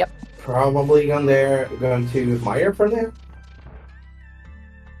Yep. probably going to admire from there.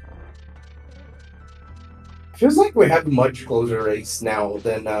 Feels like we have a much closer race now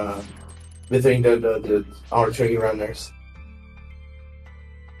than between the archery runners.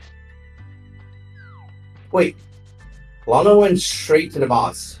 Wait, Lana went straight to the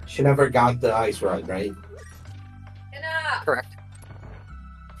boss. She never got the ice rod, right? Correct.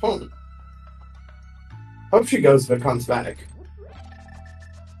 Hope she goes but comes back.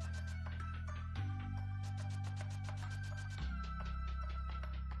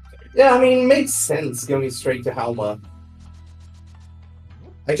 Yeah, I mean, it makes sense going straight to Helma.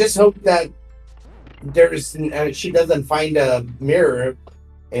 I just hope that she doesn't find a mirror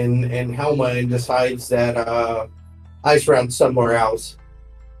in Helma and decides that ice round somewhere else.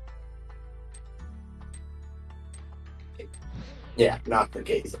 Yeah, not the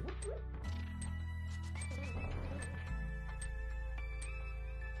case.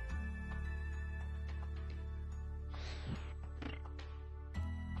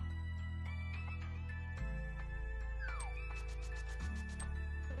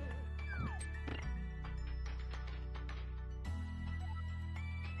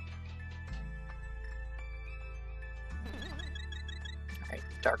 Alright,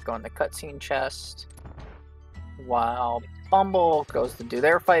 Dark going to cutscene chest. While Bumble goes to do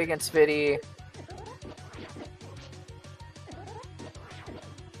their fight against Viddy.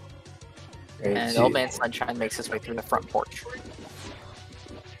 And Old Man Sunshine makes his way through the front porch.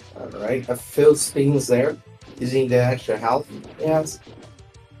 Alright, a Phil Stings there, using the extra health. Yes.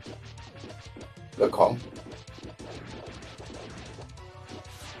 Good call.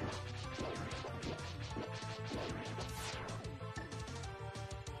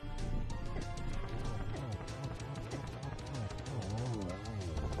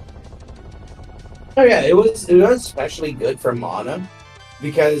 Oh yeah, it was especially good for Mana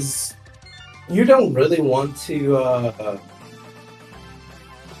because you don't really want to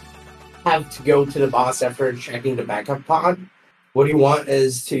have to go to the boss after checking the backup pod. What you want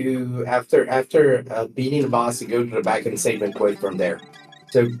is to after beating the boss to go to the back and save and quit from there.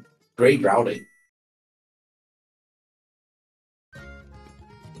 So great routing.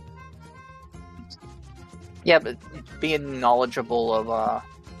 Yeah, but being knowledgeable of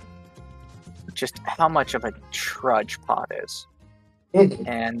just how much of a trudge pod is.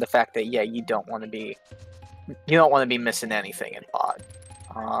 And the fact that you don't want to be missing anything in pod.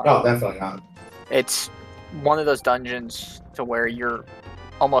 No, definitely not. It's one of those dungeons to where you're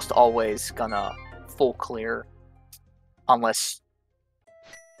almost always gonna full clear, unless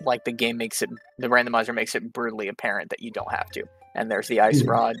like the randomizer makes it brutally apparent that you don't have to. And there's the ice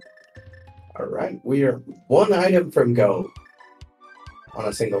rod. All right, we are one item from go on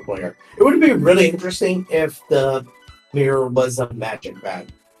a single player. It would be really interesting if the mirror was a magic bag.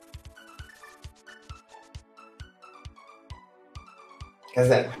 Has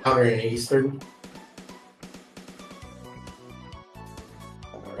that powder in Eastern?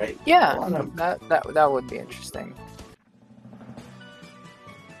 Alright. Yeah, that would be interesting.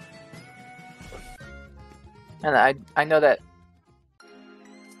 And I know that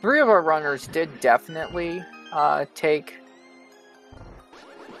 3 of our runners did definitely take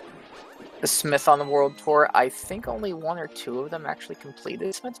the Smith on the World Tour. I think only 1 or 2 of them actually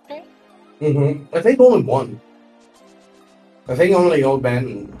completed Smith's Pain. I think only 1. I think only Old Man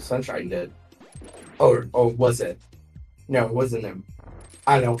and Sunshine did. Or was it? No, it wasn't him.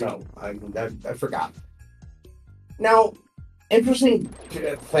 I don't know. I forgot. Now, interesting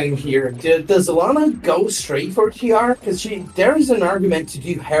thing here. Does Alana go straight for TR? Because there is an argument to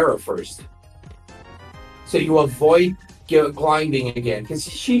do Hera first. So you avoid climbing again. Because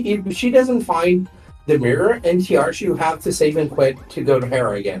if she doesn't find the mirror in TR, she'll have to save and quit to go to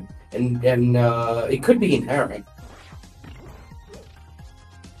Hera again. And it could be in Hera.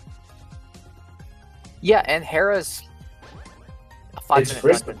 Yeah, and Hera's a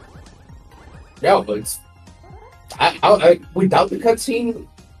 5-minute dungeon. Yeah, but it's without the cutscene,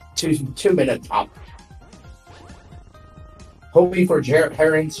 2-minute top. Hoping for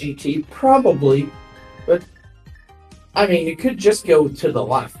Heron's GT, probably, but I mean, you could just go to the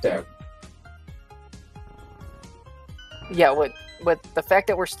left there. Yeah, with the fact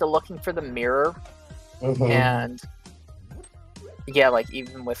that we're still looking for the mirror, and yeah, like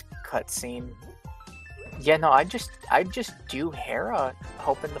even with cutscene. Yeah, no, I just do Hera,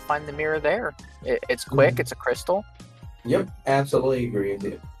 hoping to find the mirror there. It's quick, it's a crystal. Yep, absolutely agree with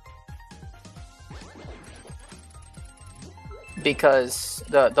you. because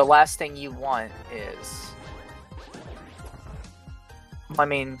the last thing you want is, I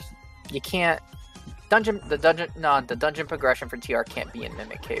mean, you can't the dungeon progression for TR can't be in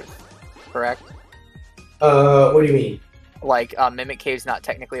Mimic Cave, correct? What do you mean? Like, Mimic Cave's not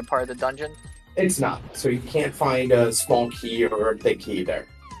technically a part of the dungeon? It's not. So you can't find a small key or a big key there.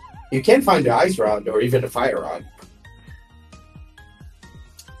 You can find the ice rod or even a fire rod.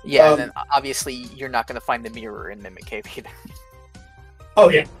 Yeah, and then obviously you're not going to find the mirror in Mimic Cave either. Oh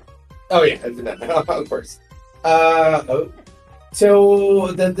yeah, of course.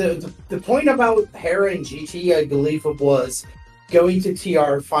 So the point about Hera and GT, I believe it was going to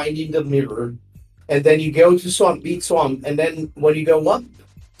TR, finding the mirror, and then you go to Swamp, beat Swamp, and then when you go up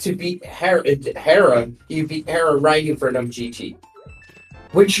to beat Hera, you beat Hera right in front of GT.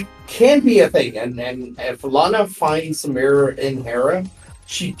 Which can be a thing, and if Lana finds a mirror in Hera,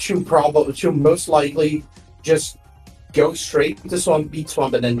 she'll most likely just go straight to Swamp, beat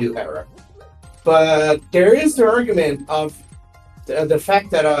Swamp, and then do Hera. But there is the argument of the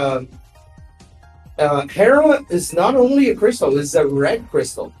fact that Hera is not only a crystal, it's a red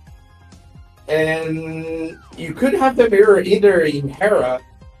crystal. And you could have the mirror either in Hera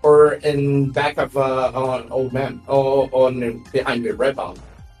or in back of on Old Man, or on behind the red bomb.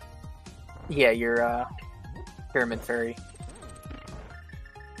 Yeah, your Pyramid Fairy.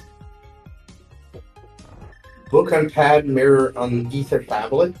 Book on pad, mirror on ether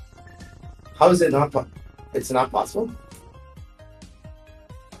tablet. How is it not? It's not possible.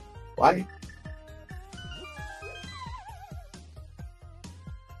 Why?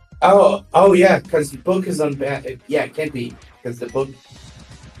 Oh yeah, because the book is on bad. Yeah, it can't be because the book.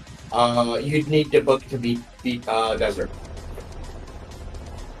 You'd need the book to be desert.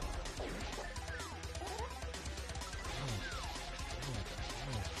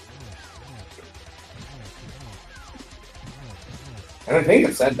 I don't think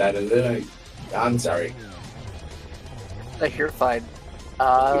I said that, is it? I'm sorry. The Purified.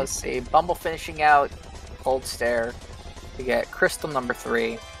 Let's see. Bumble finishing out Cold Stare. We get Crystal number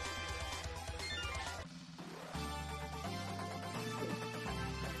 3.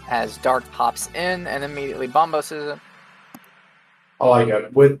 As Dark pops in and immediately bombos it. Oh my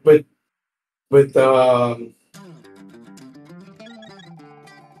god. With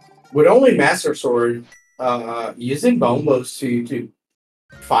only Master Sword, using bombos to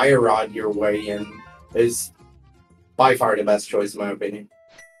fire rod your way in is by far the best choice in my opinion.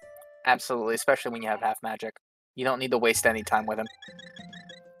 Absolutely, especially when you have half magic. You don't need to waste any time with him.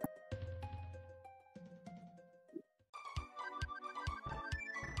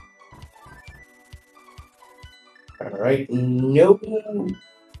 Alright, nope.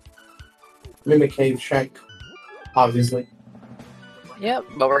 Mimic Cave check, obviously. Yep,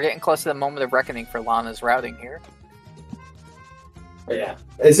 but we're getting close to the moment of reckoning for Lana's routing here. Yeah.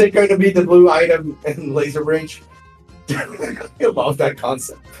 Is it going to be the blue item in Laser Bridge? I love that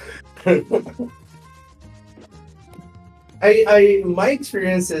concept. My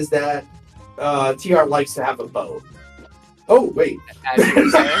experience is that TR likes to have a bow. Oh, wait. As you were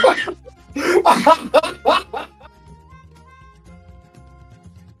saying.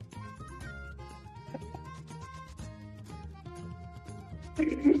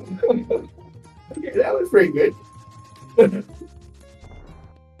 Okay, that was pretty good.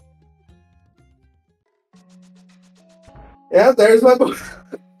 Yeah, there's my book.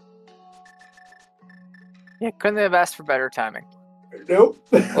 Yeah, couldn't have asked for better timing. Nope.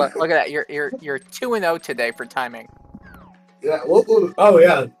 Look at that. You're 2-0 today for timing. Yeah. Oh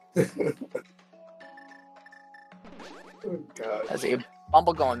yeah. Oh god. As a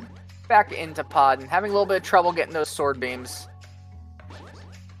Bumble going back into pod and having a little bit of trouble getting those sword beams.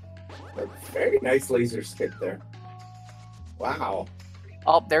 A very nice laser skip there. Wow.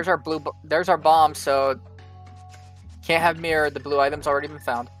 Oh, there's our bomb. So can't have mirror. The blue item's already been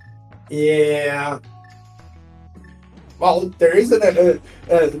found. Yeah. Well, there isn't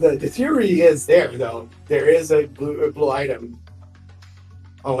the theory is there though. There is a blue item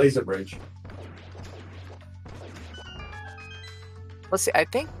on Laser Bridge. Let's see. I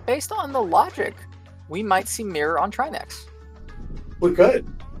think based on the logic, we might see mirror on Trinex. We could.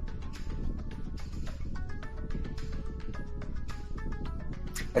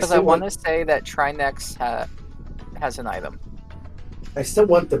 Because I want to say that Trinex has an item. I still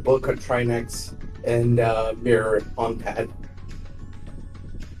want the book on Trinex and mirror on pad.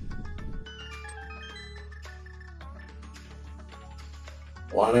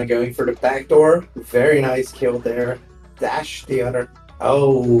 Lana going for the back door. Very nice kill there. Dash the other.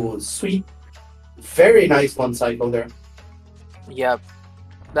 Oh, sweet. Very nice one cycle there. Yep.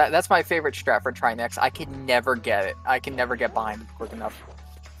 That's my favorite strat for Trinex. I can never get it. I can never get behind it quick enough.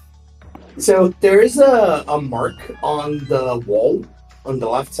 So there is a mark on the wall on the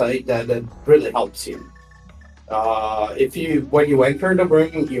left side that really helps you. If you when you enter the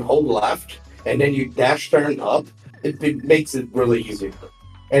room, you hold left and then you dash turn up. It makes it really easy.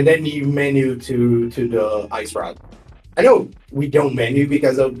 And then you menu to the ice rod. I know we don't menu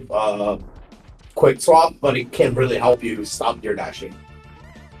because of quick swap, but it can really help you stop your dashing.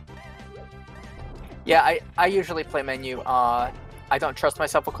 Yeah, I usually play menu. I don't trust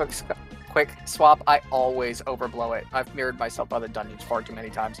myself with quick swap. I always overblow it. I've mirrored myself out of dungeons far too many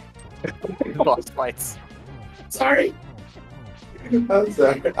times. Boss fights. Sorry. I'm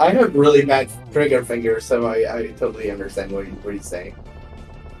sorry. I have really bad trigger fingers, so I totally understand what he's saying.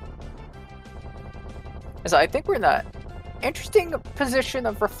 So I think we're in that interesting position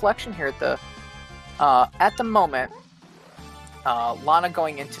of reflection here at the moment. Lana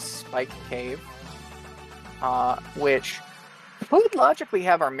going into Spike Cave, which would logically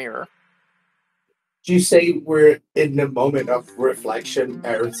have our mirror. Do you say we're in the moment of reflection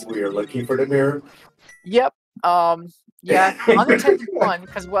as we are looking for the mirror? Yep. Yeah, unintended pun,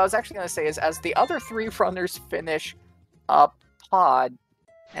 because what I was actually going to say is as the other three runners finish up Pod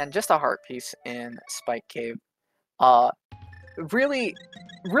and just a heart piece in Spike Cave, really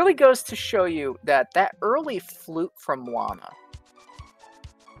goes to show you that early flute from Lana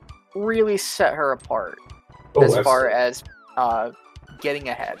really set her apart as far as getting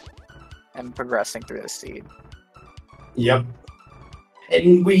ahead and progressing through the seed. Yep.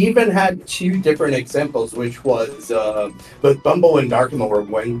 And we even had two different examples, which was both Bumble and Darkmoor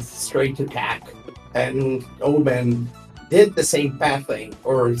went straight to attack, and Old Man did the same path thing,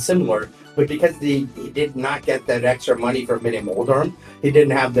 or similar, but because he did not get that extra money from Mini Moldarm, he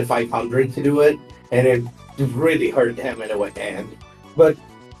didn't have the 500 to do it, and it really hurt him in a way. But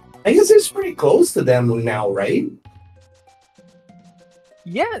I guess it's pretty close to them now, right?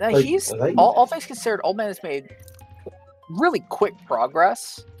 Yeah, he's all things considered, Old Man has made really quick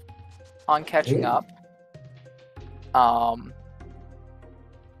progress on catching up.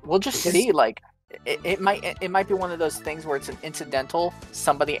 We'll just see. Like, it might be one of those things where it's an incidental.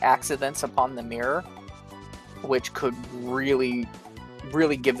 Somebody accidents upon the mirror, which could really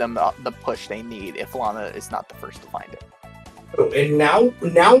give them the push they need if Lana is not the first to find it. Oh, and now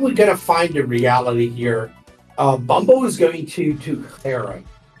we're gonna find the reality here. Bumble is going to Hera.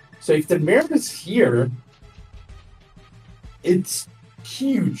 So if the mirror is here, it's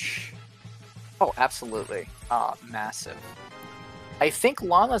huge. Oh, absolutely. Massive. I think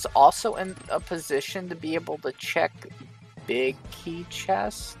Lana's also in a position to be able to check big key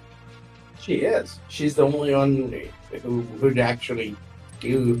chests. She is. She's the only one who'd actually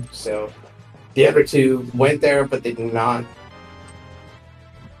do so. The other two went there, but they did not.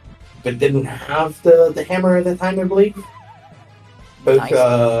 But didn't have the hammer at the time, I believe. Both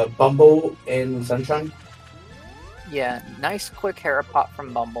nice. Bumble and Sunshine. Yeah, nice quick Hera pop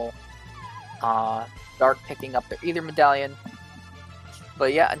from Bumble. Dark picking up either medallion.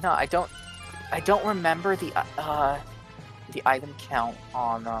 But yeah, no, I don't remember the item count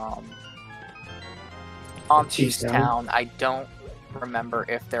on Chief's Town. I don't remember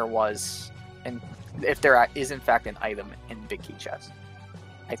if there was if there is in fact an item in Big Key Chest.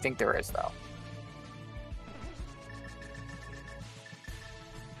 I think there is, though.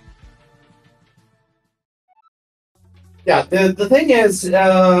 Yeah, the thing is,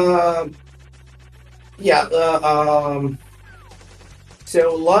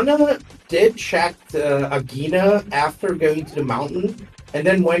 so Lana did check Agina after going to the mountain, and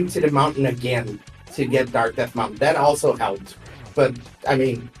then went to the mountain again to get Dark Death Mountain. That also helped. But, I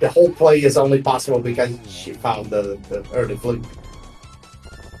mean, the whole play is only possible because she found the flute.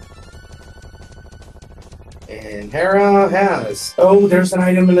 And Hera has... Oh, there's an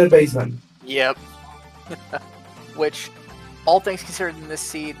item in the basement. Yep. Which, all things considered in this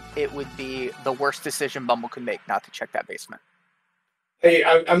seed, it would be the worst decision Bumble could make not to check that basement. Hey,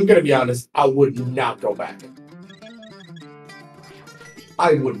 I'm going to be honest. I would not go back.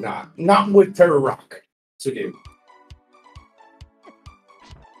 I would not. Not with Terror Rock to do.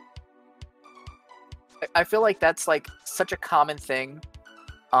 I feel like that's like such a common thing.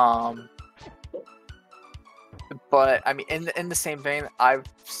 But I mean, in the same vein, I've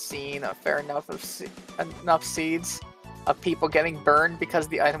seen a fair enough of seeds of people getting burned because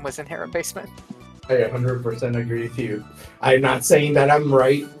the item was in Hera basement. I 100% agree with you. I'm not saying that I'm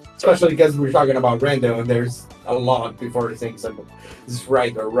right, especially because we're talking about random and there's a lot before saying something is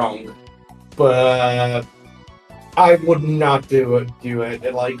right or wrong. But I would not do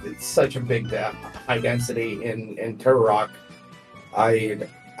it. Like, it's such a big high density in Terror Rock.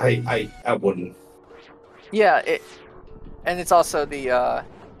 I wouldn't. Yeah, and it's also the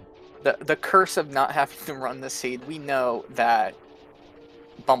curse of not having to run the seed. We know that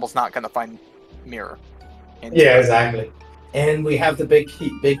Bumble's not going to find Mirror. Yeah, exactly. And we have the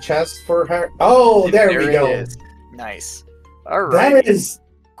big chest for her. Oh, there we go. It is. Nice. All right. That is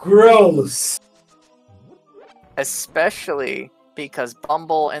gross. Especially because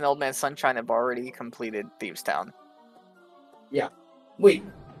Bumble and Old Man Sunshine have already completed Thieves Town. Yeah. Wait,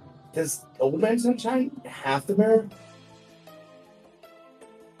 does Old Man Sunshine have the mirror?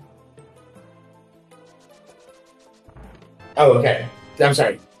 Oh, okay. I'm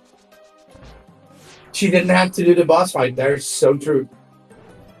sorry. She didn't have to do the boss fight. That is so true.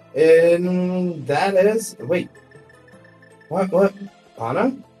 And that is... Wait. What?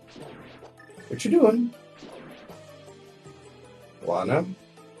 Lana? What you doing? Lana?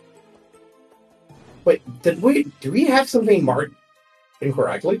 Wait, do we have something marked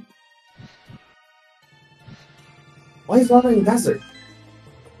incorrectly? Why is Lana in the desert?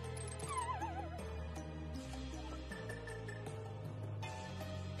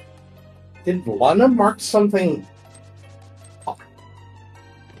 Did Lana mark something? Oh.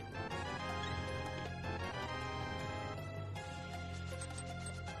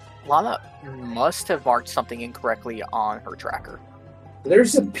 Lana must have marked something incorrectly on her tracker.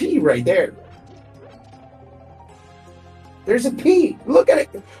 There's a P right there. There's a P. Look at it.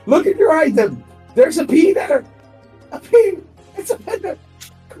 Look at your item. There's a P there. A P. It's a pendant.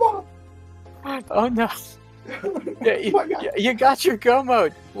 Come on. Oh no. Yeah, you got your go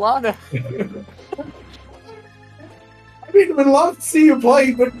mode, Lana. I mean, we'd love to see you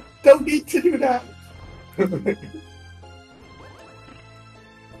play, but don't need to do that.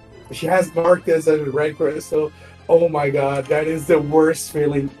 She has marked this as a red crystal. Oh my god, that is the worst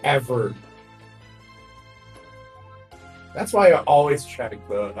feeling ever. That's why I always check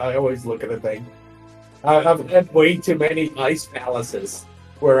I always look at the thing. I've had way too many ice palaces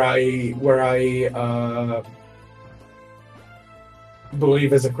where I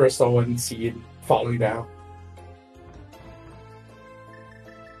believe is a crystal and see it falling down.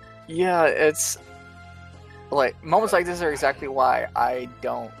 Yeah, it's like moments like this are exactly why I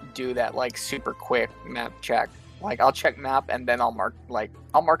don't do that like super quick map check. Like I'll check map and then I'll mark it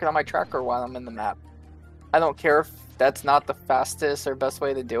on my tracker while I'm in the map. I don't care if that's not the fastest or best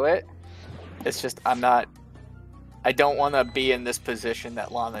way to do it. It's just I don't want to be in this position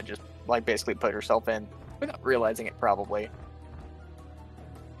that Lana just like basically put herself in without realizing it probably.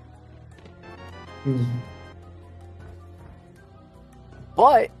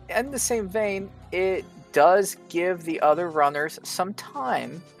 But in the same vein, it does give the other runners some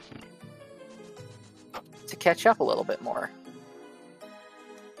time to catch up a little bit more.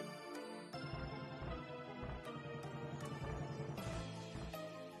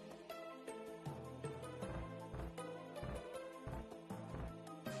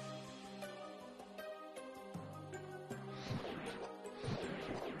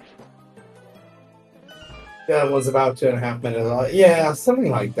 That was about 2.5 minutes. Yeah, something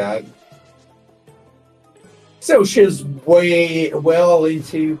like that. So she's way well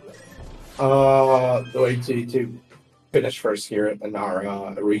into the way to finish first here in our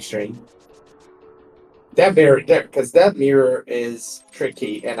restream. That mirror there, because that mirror is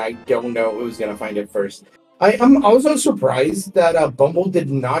tricky, and I don't know who's gonna find it first. I am also surprised that Bumble did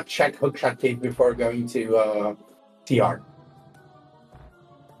not check Hookshot Cave before going to TR.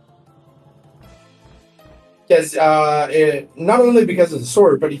 Because not only because of the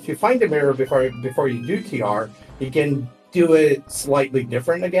sword, but if you find a mirror before you do TR, you can do it slightly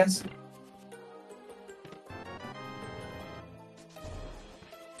different, I guess.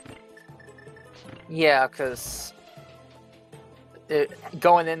 Yeah, because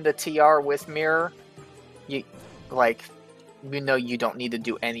going into TR with mirror, you know you don't need to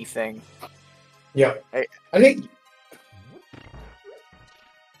do anything. Yeah, I think.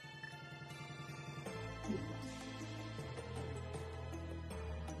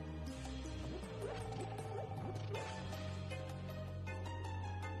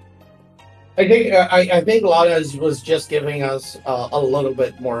 I think Lana was just giving us a little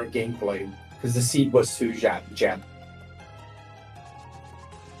bit more gameplay because the seed was too jam.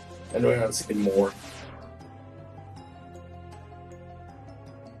 And we're gonna see more.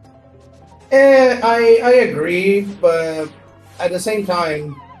 I agree, but at the same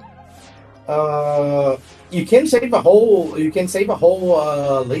time, you can save a whole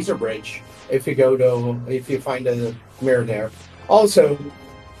laser bridge if you find a mirror there. Also,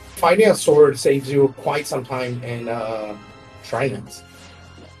 finding a sword saves you quite some time in Shrines.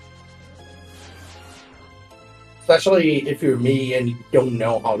 especially if you're me and you don't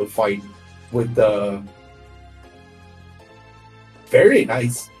know how to fight with the very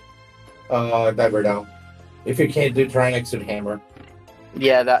nice diver down. If you can't do Trinex with hammer.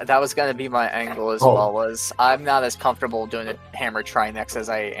 Yeah, that was gonna be my angle as well. Was I'm not as comfortable doing a hammer Trinex as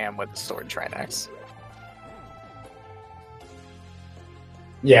I am with the sword Trinex.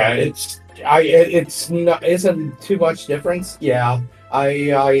 Yeah, it's not isn't too much difference. Yeah,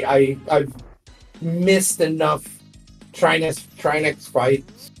 I've missed enough Trinex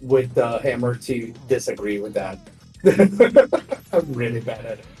fights with the hammer to disagree with that. I'm really bad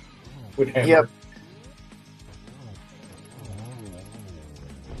at it with hammer. Yep.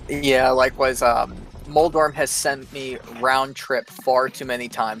 Yeah, likewise. Moldorm has sent me round trip far too many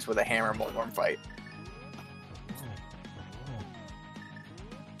times with a hammer Moldorm fight.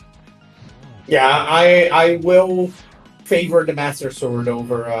 Yeah, I will favor the Master Sword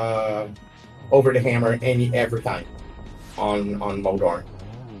over the hammer every time on Moldorm.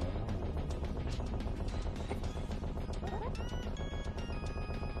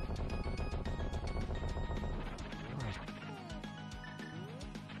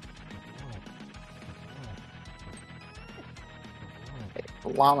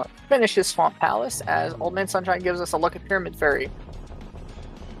 Llama finishes Swamp Palace as Old Man Sunshine gives us a look at Pyramid Fairy.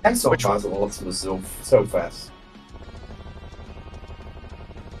 That's so possible. It was so fast.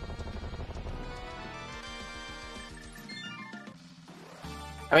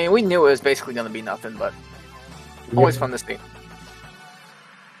 I mean, we knew it was basically going to be nothing, but always fun to see.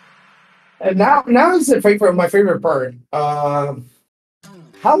 And now is my favorite part. How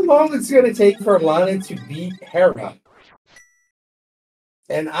long it's going to take for Lana to beat Hera?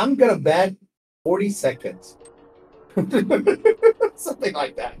 And I'm going to bet 40 seconds. Something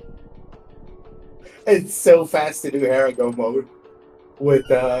like that. It's so fast to do Hera Go mode with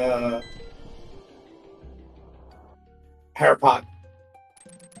Hera Pot.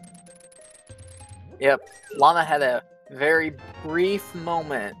 Yep, Lana had a very brief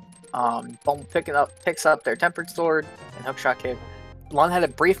moment. Bone picks up their Tempered Sword and Hookshot Kick. Lana had a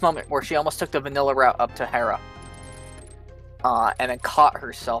brief moment where she almost took the vanilla route up to Hera. And then caught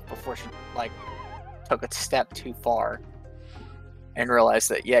herself before she took a step too far and realized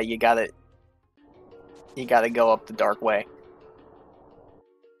that you gotta go up the dark way.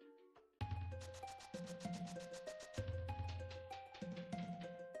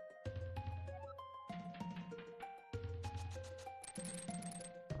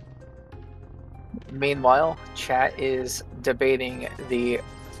 Meanwhile, chat is debating the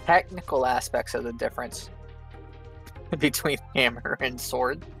technical aspects of the difference between hammer and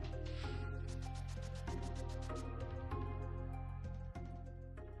sword.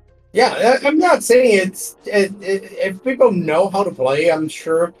 Yeah, I'm not saying if people know how to play, I'm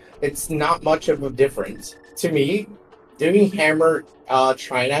sure it's not much of a difference. To me, doing hammer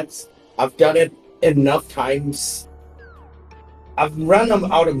Trinex, I've done it enough times. I've run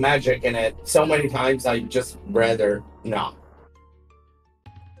them out of magic in it so many times, I just rather not.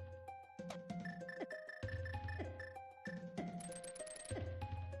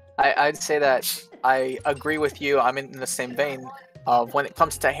 I'd say that I agree with you. I'm in the same vein of when it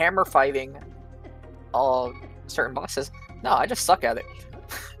comes to hammer fighting all certain bosses. No, I just suck at it.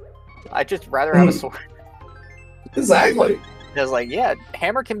 I just rather have a sword. Exactly. Because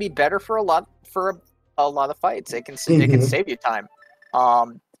hammer can be better for a lot of fights. It can save you time.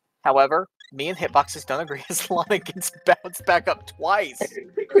 However, me and Hitboxes don't agree as Lana gets bounced back up twice.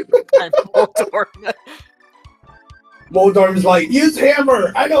 Moldorm's like, use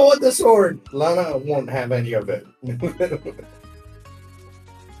hammer! I don't want the sword! Lana won't have any of it.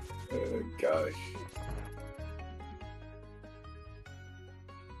 Oh, gosh.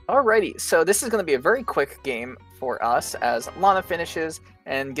 Alrighty, so this is going to be a very quick game for us as Lana finishes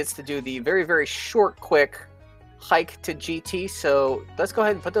and gets to do the very, very short, quick hike to GT. So let's go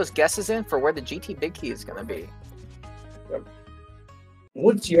ahead and put those guesses in for where the GT Big Key is going to be. Yep.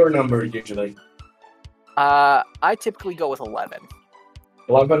 What's your number usually? I typically go with 11.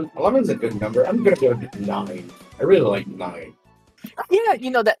 11? 11's a good number. I'm going to go with 9. I really like 9. Yeah,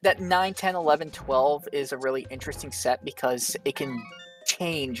 that 9, 10, 11, 12 is a really interesting set because it can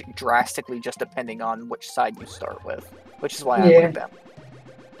change drastically just depending on which side you start with, which is why I like them.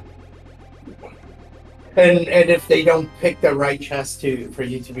 And if they don't pick the right chest for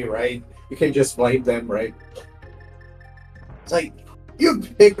you to be right, you can just blame them, right? It's like, you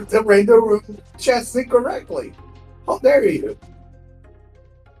picked the random chest incorrectly. How dare you?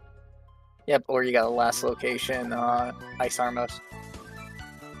 Yep, or you got a last location, Ice Armos.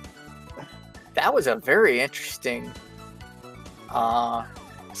 That was a very interesting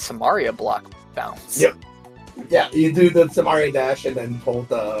Samaria block bounce. Yep. Yeah, you do the Samari dash and then pull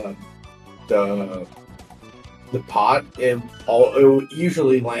the pod. It'll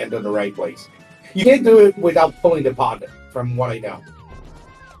usually land in the right place. You can't do it without pulling the pod, from what I know.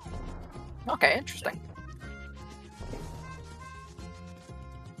 Okay, interesting.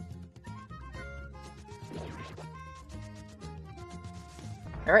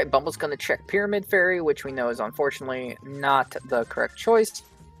 All right, Bumble's going to check Pyramid Fairy, which we know is unfortunately not the correct choice.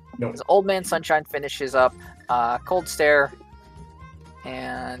 No. As Old Man Sunshine finishes up Cold Stare,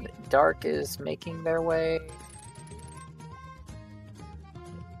 and Dark is making their way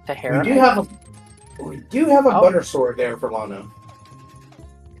to Hera. We do have a Butter Sword there for Lana.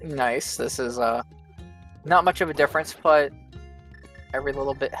 Nice. This is not much of a difference, but every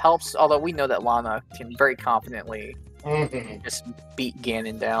little bit helps. Although we know that Lana can very confidently just beat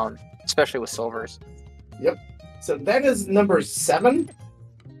Ganon down, especially with Silvers. Yep. So that is number 7.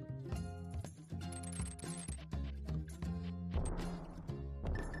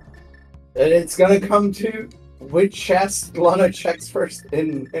 And it's gonna come to which chest Lana checks first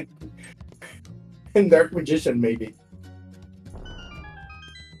in Dark Magician, maybe.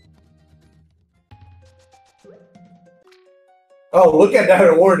 Oh, look at that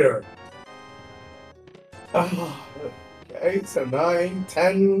order. Oh, okay, so 9,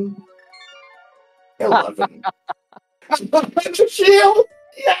 10, 11. Shield!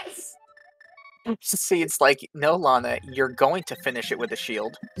 Yes! See, it's like, no, Lana, you're going to finish it with a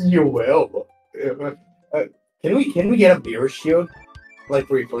shield. You will. Can we get a beer shield? Like,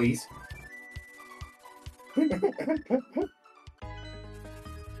 please?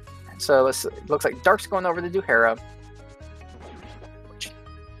 So it looks like Dark's going over to do Hera, which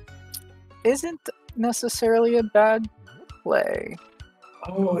isn't necessarily a bad play.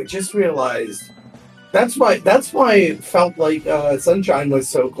 Oh, I just realized. That's why it felt like Sunshine was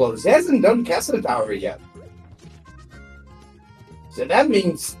so close. He hasn't done Castle Tower yet. So that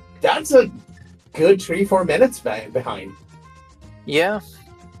means that's a good 3-4 minutes behind. Yeah.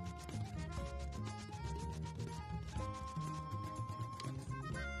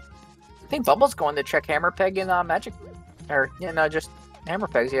 I think Bubble's going to check Hammer Peg and Magic. Or, yeah, no, just Hammer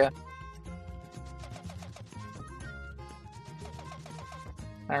Pegs, yeah.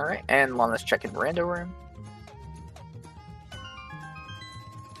 Alright, and Lana's checking Rando Room.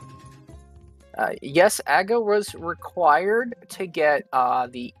 Yes, Aga was required to get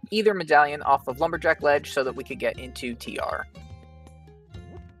the Either medallion off of Lumberjack Ledge so that we could get into TR.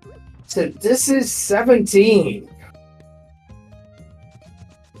 So this is 17.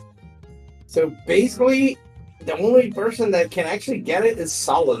 So basically, the only person that can actually get it is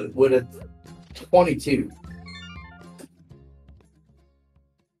Solid with a 22.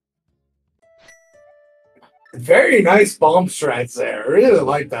 Very nice bomb strats there. I really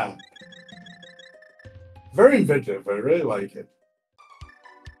like that. Very inventive. I really like it.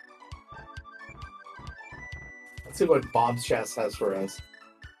 Let's see what Bob's chest has for us.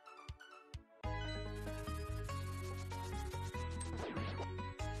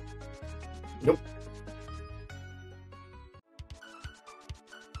 Nope.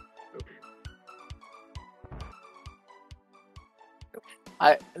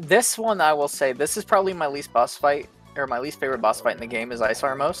 This one, I will say, this is probably my least favorite boss fight in the game is Ice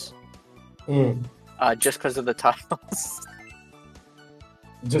Armos. Just because of the tiles.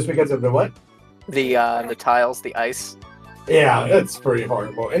 Just because of the what? The tiles, the ice. Yeah, that's pretty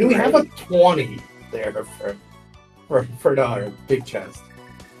horrible. And we have a 20 there for the big chest.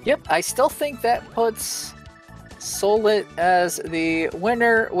 Yep, I still think that puts Solit as the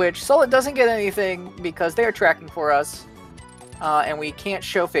winner, which Solit doesn't get anything because they are tracking for us. And we can't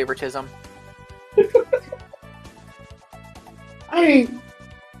show favoritism. I mean,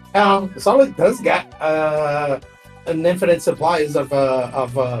 Solid does get an infinite supplies of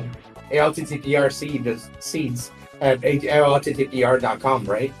ALTTPR seeds at ALTTPR.com,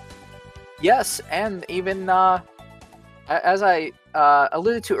 right? Yes, and even as I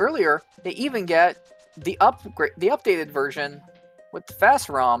alluded to earlier, they even get the updated version with the fast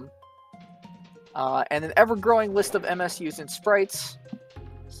ROM. And an ever-growing list of MSUs and sprites.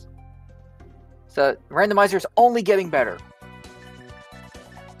 So Randomizer's only getting better.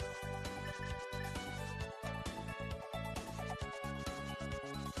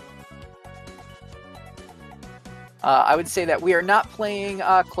 I would say that we are not playing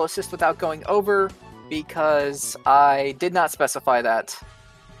closest without going over because I did not specify that.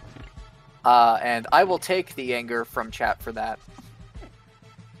 And I will take the anger from chat for that.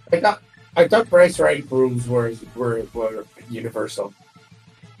 I thought price right rules were universal.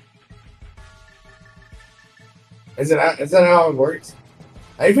 Is that how it works?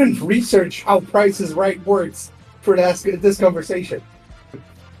 I even researched how Price is Right works for this conversation.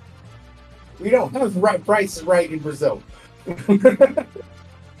 We don't have Price is Right in Brazil.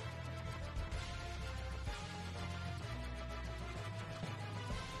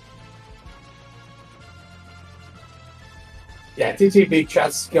 Yeah, TTP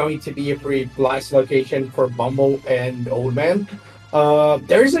Chat's going to be a pretty blast location for Bumble and Old Man.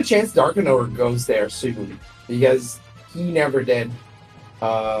 There's a chance Darkanover goes there soon because he never did.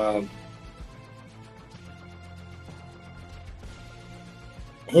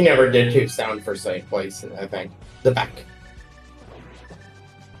 He never did Tooth Sound for second place, I think. The back.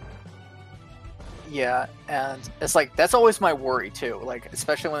 Yeah, and it's like that's always my worry too. Like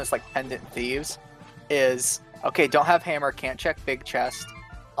especially when it's like Pendant Thieves, is okay. Don't have hammer, can't check big chest.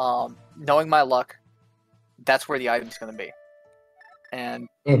 Knowing my luck, that's where the item's gonna be, and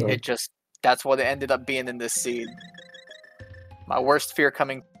it just that's what it ended up being in this seed. My worst fear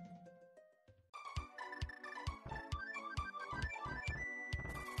coming.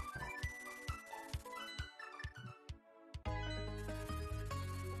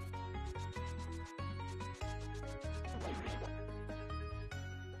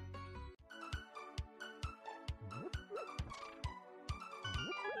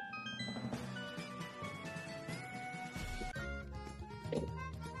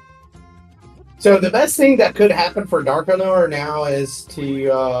 So the best thing that could happen for Darkanover now is to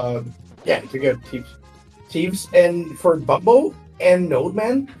go Thieves, and for Bumble and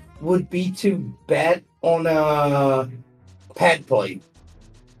Nodeman would be to bet on a pad play.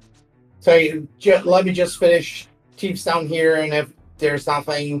 So let me just finish Thieves down here, and if there's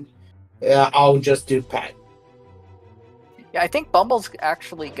nothing, I'll just do pad. Yeah, I think Bumble's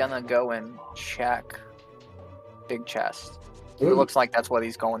actually gonna go and check big chest. It looks like that's what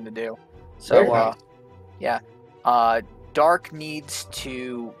he's going to do. So, nice. yeah. Dark needs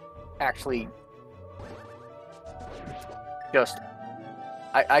to actually just...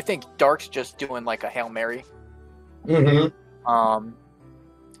 I think Dark's just doing like a Hail Mary. And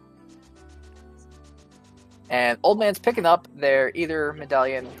Old Man's picking up their either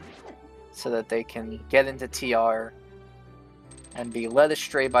medallion so that they can get into TR and be led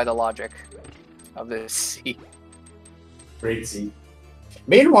astray by the logic of this sea. Great sea.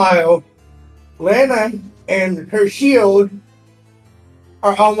 Meanwhile, Lana and her shield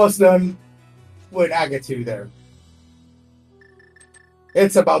are almost done with Agatu there.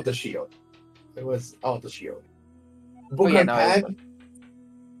 It's about the shield. It was all the shield. Book and pad.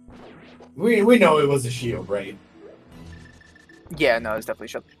 We know it was a shield, right? Yeah, no, it's definitely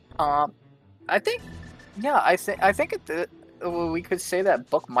shield. I think, yeah, I think we could say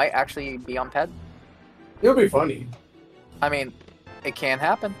that book might actually be on ped. It'll be funny. I mean, it can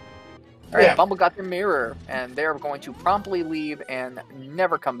happen. All right, yeah. Bumble got their mirror, and they're going to promptly leave and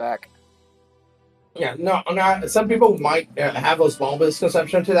never come back. Yeah, no, some people might have a small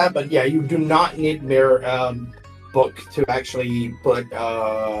misconception to that, but yeah, you do not need mirror book to actually put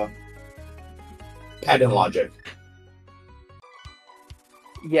pad in logic.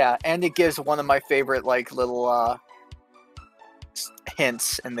 Yeah, and it gives one of my favorite like little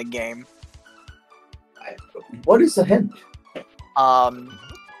hints in the game. What is the hint?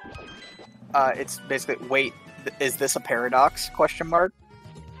 It's basically, wait, is this a paradox? Question mark.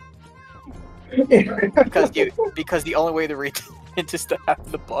 because the only way to read it is to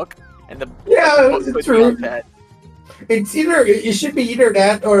have the book, and the book it's true. It's either it should be either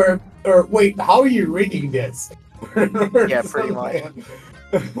that or wait, how are you reading this? Yeah, pretty much.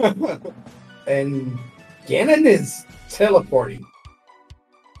 And Ganon is teleporting.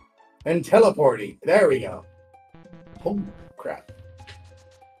 And teleporting. There we go. Holy crap.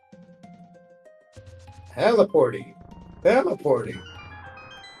 Teleporting. Teleporting.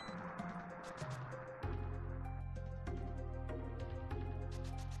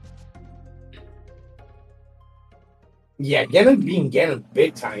 Yeah, Ganon being Ganon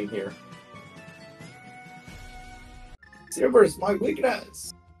big time here. Silver is my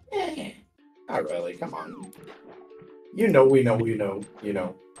weakness. Not really, come on. We know.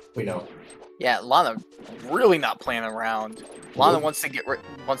 Yeah, Lana really not playing around. Lana wants to get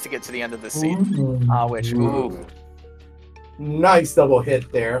to the end of the scene. Ooh. Nice double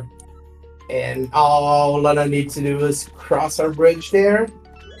hit there. And all Lana needs to do is cross our bridge there.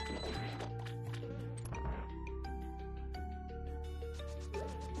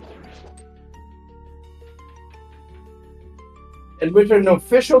 And with an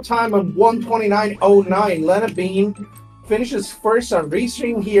official time of 1:29.09, Lana Bean finishes first on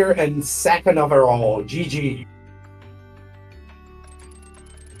Restream here and second overall. GG.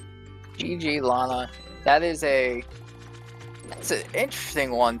 GG, Lana. That is a It's an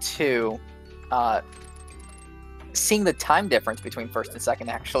interesting one too. Seeing the time difference between first and second,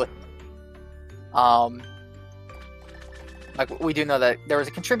 actually. Like we do know that there was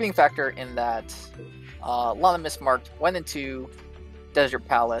a contributing factor in that Lana mismarked, went into Desert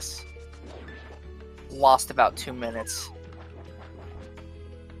Palace, lost about 2 minutes.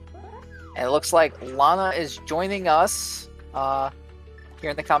 And it looks like Lana is joining us here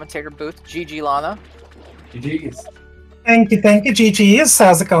in the commentator booth. GG, Lana. GG's. Thank you, GG's.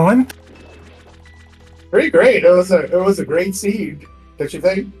 How's it going? Pretty great. It was a great seed. Don't you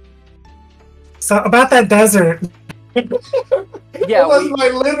think? So about that desert. Yeah, that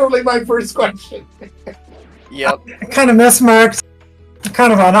was literally my first question. Yep. I kind of mismarked.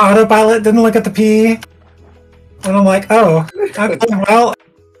 Kind of on autopilot. Didn't look at the P. And I'm like, oh, okay, well,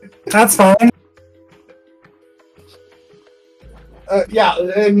 that's fine. Yeah,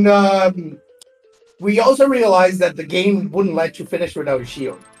 and we also realized that the game wouldn't let you finish without a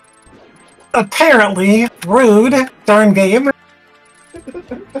shield. Apparently, rude. Darn game.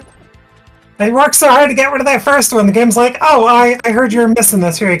 They worked so hard to get rid of that first one. The game's like, oh, I heard you were missing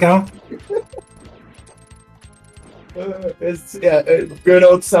this. Here you go. It's good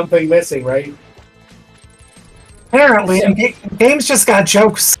old something missing, right? Apparently, and games just got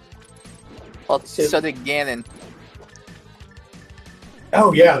jokes. Well, so did Ganon.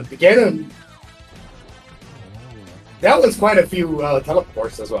 Oh yeah, Ganon. That was quite a few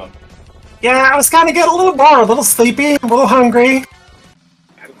teleports as well. Yeah, I was kind of getting a little bored, a little sleepy, a little hungry.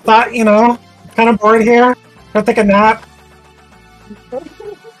 Thought, you know, kind of bored here. Gonna take a nap.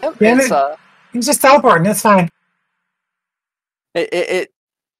 Yep, Yeah, he's just teleporting. It's fine. It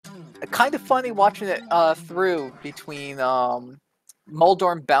kind of funny watching it through between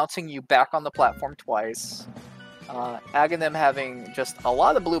Moldorm bouncing you back on the platform twice, Aghanim having just a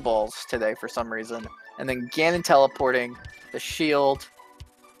lot of blue balls today for some reason, and then Ganon teleporting, the shield,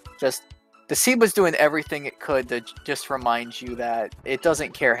 just the seed was doing everything it could to just remind you that it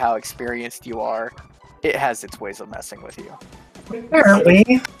doesn't care how experienced you are, it has its ways of messing with you.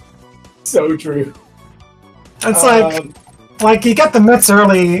 Apparently. So true. It's like you get the myths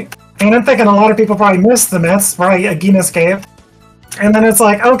early, and I'm thinking a lot of people probably missed the myths, probably a Guinness cave. And then it's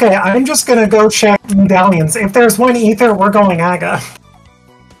like, okay, I'm just gonna go check medallions. If there's one ether, we're going Aga.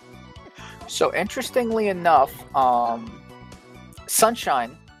 So interestingly enough,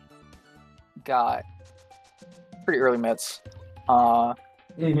 Sunshine got pretty early myths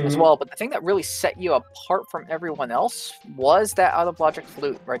as well, but the thing that really set you apart from everyone else was that out of logic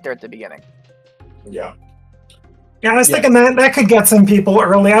flute right there at the beginning. Yeah. Yeah, I was thinking that could get some people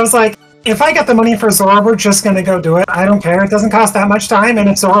early. I was like, if I get the money for Zora, we're just gonna go do it. I don't care. It doesn't cost that much time, and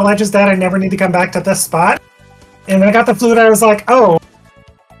if Zora Ledge is dead, I never need to come back to this spot. And when I got the flute, I was like, oh,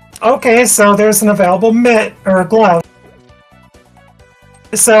 okay, so there's an available mitt or glove.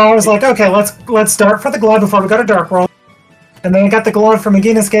 So I was like, okay, let's start for the glove before we go to Dark World. And then I got the glove from a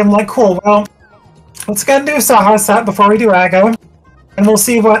Guinness game. I'm like, cool, well, let's get a new Saha set before we do Ago. And we'll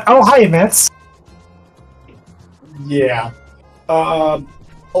see what, oh, hi, mitts. Yeah.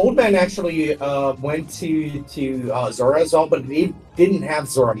 Old Man actually went to Zora as well, but he didn't have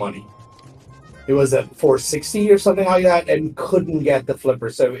Zora money. It was at 460 or something like that, and couldn't get the flipper,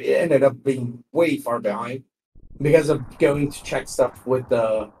 so it ended up being way far behind because of going to check stuff with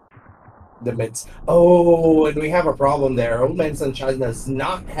the mids. Oh, and we have a problem there. Old Man Sunshine does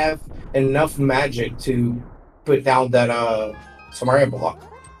not have enough magic to put down that Samaria block.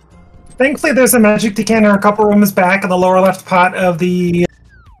 Thankfully, there's a magic decanter a couple rooms back in the lower left pot of the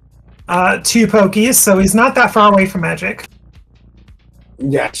two pokies, so he's not that far away from magic.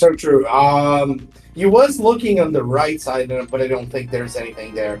 Yeah, so true. He was looking on the right side, but I don't think there's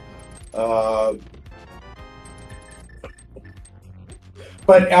anything there.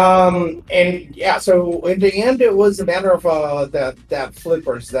 And yeah, so in the end, it was a matter of that flute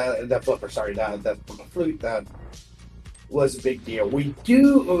that was a big deal.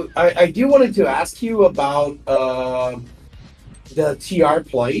 I do wanted to ask you about the TR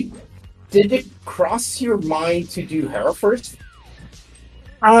play. Did it cross your mind to do Hera first?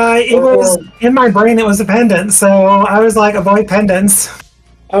 It was in my brain. It was a pendant, so I was like, avoid pendants.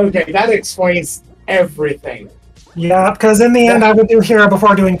 Okay, that explains everything. Yeah, because in the end, I would do Hero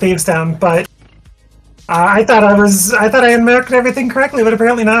before doing Thieves Town, but I thought I had marked everything correctly, but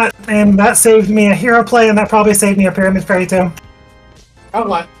apparently not, and that saved me a Hero play, and that probably saved me a Pyramid Fairy too. Oh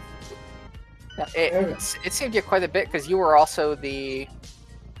my! It saved you quite a bit because you were also the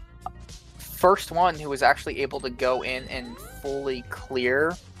first one who was actually able to go in and fully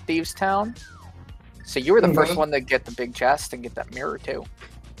clear Thieves Town. So you were the first one to get the big chest and get that mirror too.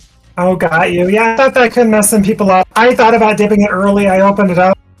 Oh, got you. Yeah, I thought that could mess some people up. I thought about dipping it early. I opened it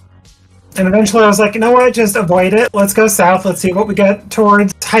up. And eventually I was like, you know what? Just avoid it. Let's go south. Let's see what we get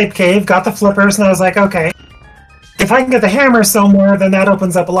towards Hype Cave. Got the flippers, and I was like, okay. If I can get the hammer somewhere, then that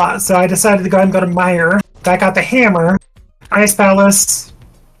opens up a lot. So I decided to go ahead and go to Mire. That got the hammer. Ice Palace.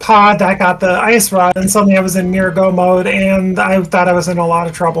 Pod, that got the ice rod. And suddenly I was in Mirror Go mode, and I thought I was in a lot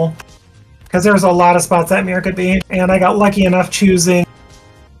of trouble. Because there was a lot of spots that Mirror could be. And I got lucky enough choosing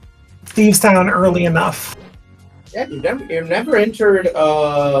Thieves Town early enough. Yeah, you've never entered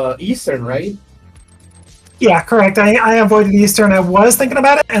Eastern, right? Yeah, correct. I avoided Eastern. I was thinking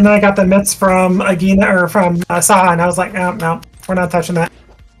about it, and then I got the mitts from Agina or from Saha, and I was like, no, we're not touching that.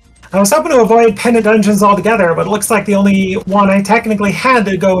 I was hoping to avoid pendant dungeons altogether, but it looks like the only one I technically had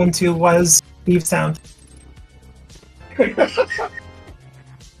to go into was Thieves Town.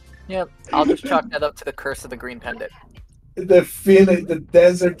 Yep, I'll just chalk that up to the curse of the green pendant. The feeling, the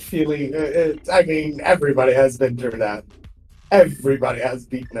desert feeling. I mean, everybody has been through that. Everybody has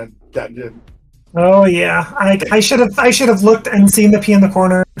beaten a dungeon. Oh yeah, I should have looked and seen the P in the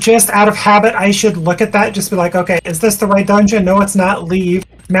corner. Just out of habit, I should look at that. Just be like, okay, is this the right dungeon? No, it's not. Leave.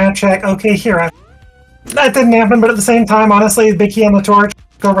 Map check. Okay, here. That didn't happen, but at the same time, honestly, the big key on the torch.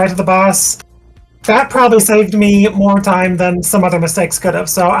 Go right to the boss. That probably saved me more time than some other mistakes could have.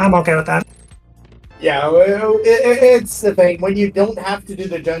 So I'm okay with that. Yeah, well, it's the thing. When you don't have to do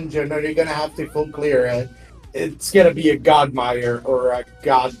the dungeon, or you're gonna have to full clear it, it's gonna be a god mire or a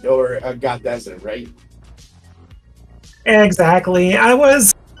god desert, right? Exactly.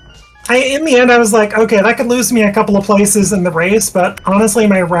 In the end, I was like, okay, that could lose me a couple of places in the race, but honestly,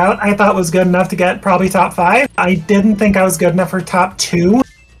 my route I thought was good enough to get probably top 5. I didn't think I was good enough for top 2,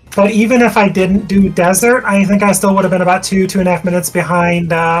 but even if I didn't do desert, I think I still would have been about 2.5 minutes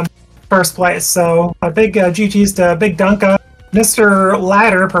behind first place. So a big GG's to Big Dunka, Mr.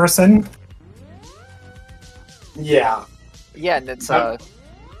 Ladder person. Yeah. Yeah, and it's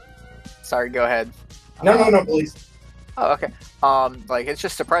sorry, go ahead. No, please. Oh, okay. Like it's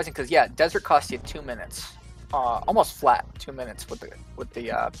just surprising because yeah, desert costs you 2 minutes, almost flat 2 minutes with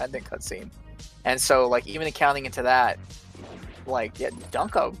the pendant cutscene, and so like even accounting into that, like yeah,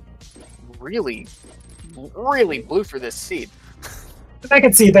 Dunka really blew for this seed. I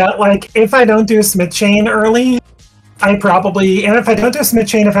could see that. Like if I don't do Smith Chain early, and if I don't do Smith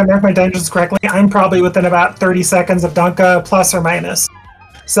Chain, if I mark my dungeons correctly, I'm probably within about 30 seconds of Dunka, plus or minus.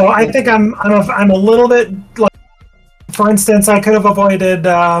 So I think I'm a little bit like, for instance, I could have avoided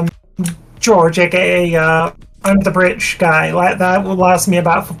George, aka Under the Bridge guy. That would last me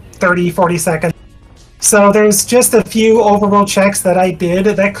about 30-40 seconds. So there's just a few overworld checks that I did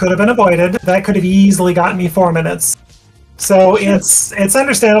that could have been avoided. That could have easily gotten me 4 minutes. So it's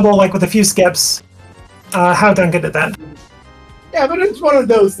understandable, like with a few skips, how Duncan did that. Yeah, but it's one of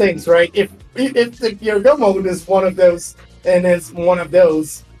those things, right? If your go mode is one of those, and is one of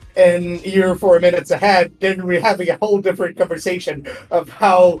those, and you're 4 minutes ahead, then we're having a whole different conversation of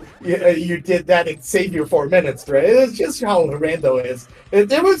how you did that and saved your 4 minutes, right? It's just how rando is.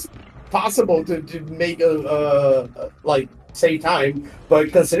 It was possible to make save time,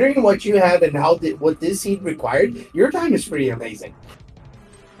 but considering what you have and what this seed required, your time is pretty amazing.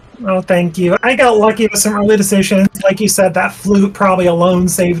 Oh, thank you. I got lucky with some early decisions. Like you said, that flute probably alone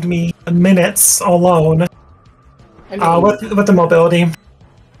saved me minutes alone. I mean, with the mobility.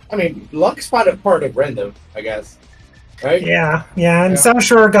 I mean, luck's part of random, I guess. Right? Yeah. And South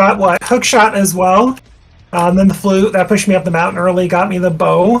Shore got what? Hookshot as well. And then the flute that pushed me up the mountain early got me the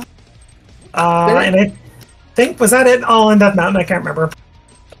bow. And I think was that it all in Death Mountain? I can't remember.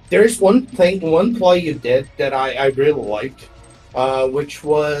 There's one play you did that I really liked. Which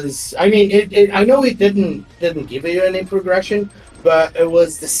was, I mean, I know it didn't give you any progression, but it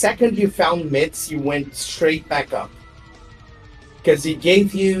was the second you found mitts, you went straight back up. Because he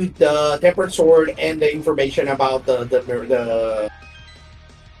gave you the tempered sword and the information about the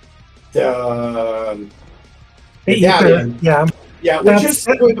medallion. Yeah. That's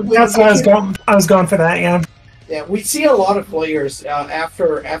what I was going for that. Yeah. Yeah, we see a lot of players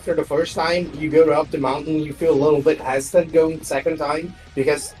after the first time you go up the mountain, you feel a little bit hesitant going the second time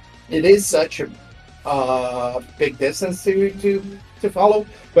because it is such a big distance to follow.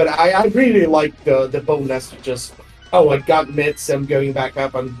 But I really like the bonus to just I got mitts, I'm going back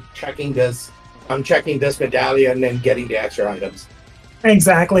up, I'm checking this medallion and getting the extra items.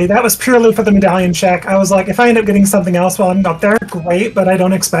 Exactly. That was purely for the medallion check. I was like, if I end up getting something else while I'm up there, great, but I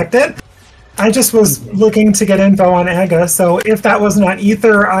don't expect it. I just was looking to get info on Aga, so if that was not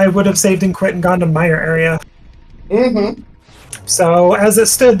Ether, I would have saved and quit and gone to Mire area. Mm-hmm. So as it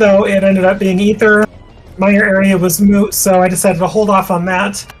stood, though, it ended up being Ether. Mire area was moot, so I decided to hold off on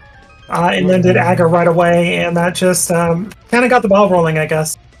that. and then did Agar right away, and that just kind of got the ball rolling, I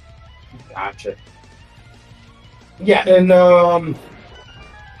guess. Gotcha. Yeah, and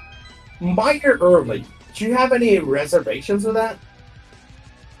Minor early. Do you have any reservations with that?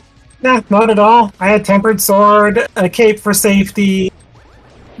 Nah, not at all. I had Tempered Sword, a cape for safety.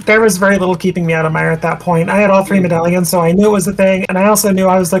 There was very little keeping me out of Mire at that point. I had all 3 medallions, so I knew it was a thing, and I also knew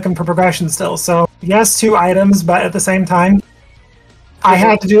I was looking for progression still. So yes, 2 items, but at the same time, I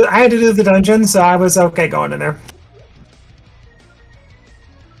had to do the dungeon, so I was okay going in there.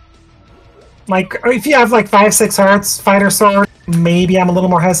 Like, if you have like 5-6 hearts, Fighter Sword, maybe I'm a little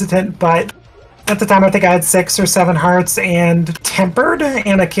more hesitant, but at the time I think I had 6 or 7 hearts and Tempered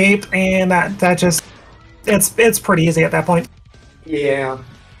and a cape, and that just it's pretty easy at that point. Yeah.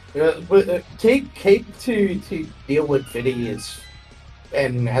 But cape to deal with Fiddy is,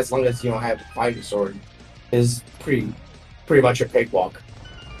 and as long as you don't have Fighter Sword, is pretty much a cakewalk.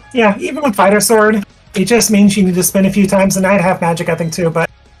 Yeah, even with Fighter Sword, it just means you need to spin a few times a night. Have magic, I think, too, but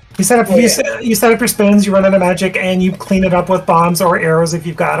you set up you set up your spins, you run out of magic, and you clean it up with bombs or arrows if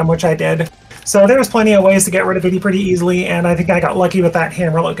you've got them, which I did. So there's plenty of ways to get rid of it pretty easily, and I think I got lucky with that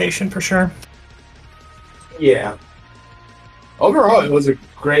hammer location for sure. Yeah. Overall, it was a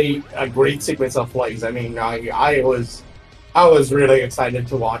great sequence of plays. I mean, I was really excited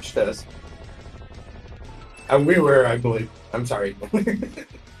to watch this, and we were, I believe. I'm sorry.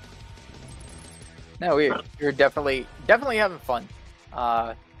 No, we're definitely having fun.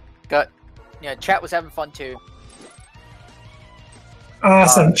 Chat was having fun too.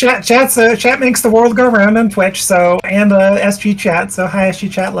 Awesome. Chat makes the world go round on Twitch, so, and SG Chat. So hi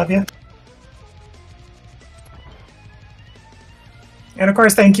SG Chat, love you. And of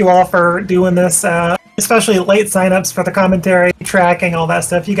course, thank you all for doing this, especially late signups for the commentary, tracking, all that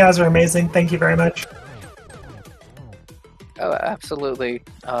stuff. You guys are amazing. Thank you very much. Oh, absolutely.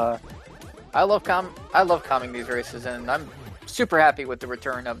 I love calming these races, and I'm super happy with the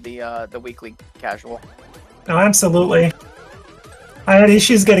return of the weekly casual. Oh, absolutely. I had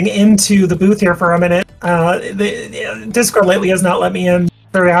issues getting into the booth here for a minute. The Discord lately has not let me in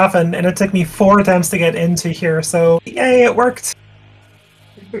very often, and it took me 4 attempts to get into here, so yay, it worked.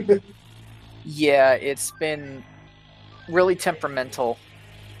 Yeah, it's been really temperamental,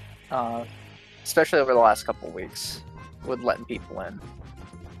 especially over the last couple of weeks with letting people in.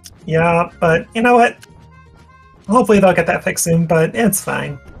 Yeah, but you know what? Hopefully they'll get that fixed soon, but it's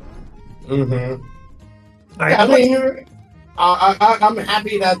fine. Mm-hmm. All right, I mean, I'm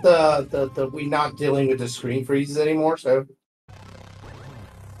happy that the we're not dealing with the screen freezes anymore. So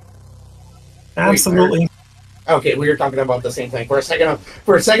absolutely. Okay, we were talking about the same thing for a second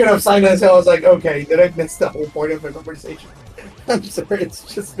of silence. I was like, okay, did I miss the whole point of the conversation? I'm sorry,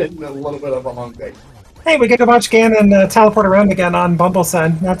 it's just been a little bit of a long day. Hey, we get to watch Ganon teleport around again on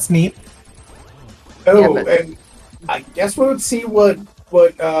Bumbleside. That's neat. Oh, yeah, and I guess we would see what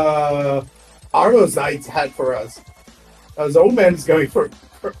Armo's Knights had for us. As Old Man's going for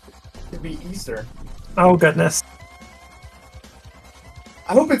to be Easter. Oh goodness.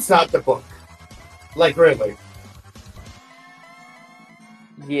 I hope it's not the book. Like really.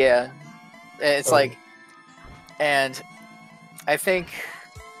 Yeah, it's like, and I think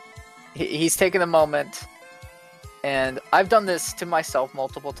he's taken a moment, and I've done this to myself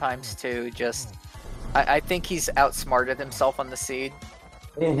multiple times too. Just, I think he's outsmarted himself on the seed,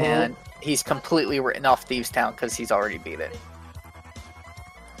 and he's completely written off Thieves Town because he's already beat it.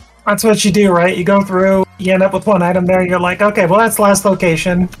 That's what you do, right? You go through, you end up with one item there, you're like, okay, well that's last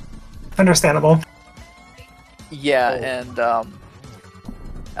location. Understandable. Yeah, and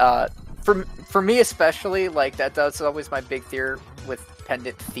for me especially, like that's always my big fear with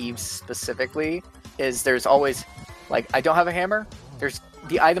Pendant Thieves specifically, is there's always, like, I don't have a hammer, there's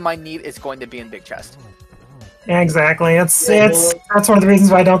the item I need is going to be in big chest. Yeah, exactly. It's that's one of the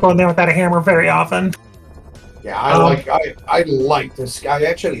reasons why I don't go in there without a hammer very often. Yeah, I like this. I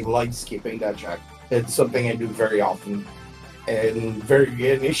actually like skipping that check. It's something I do very often, and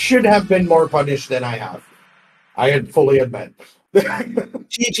it should have been more punished than I have. I had fully admit.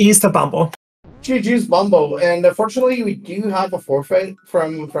 GG's to Bumble. GG's Bumble, and unfortunately we do have a forfeit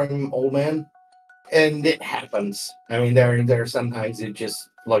from Old Man, and it happens. I mean, there sometimes you just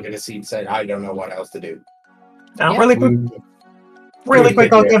look at a seat and say, I don't know what else to do. Now, really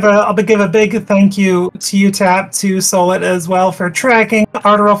quick, I'll give a big thank you to you, Tap, to Solit as well for tracking,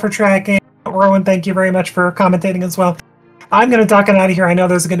 Arterel for tracking, Rowan, thank you very much for commentating as well. I'm going to duck it out of here. I know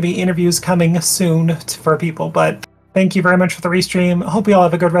there's going to be interviews coming soon for people, but thank you very much for the restream. Hope you all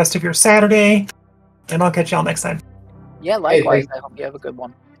have a good rest of your Saturday, and I'll catch y'all next time. Yeah, likewise. I hope you have a good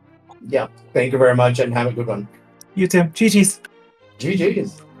one. Yeah, thank you very much, and have a good one. You too. GG's.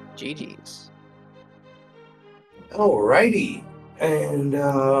 GG's. GG's. Alrighty, and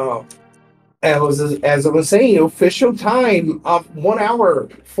as I was saying, official time of 1 hour,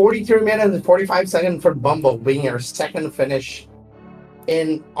 43 minutes and 45 seconds for Bumble, being our second finish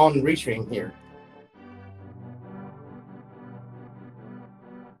on Restream here.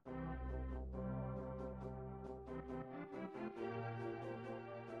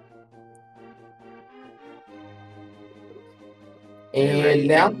 And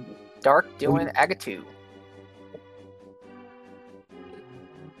now Dark doing Agatu.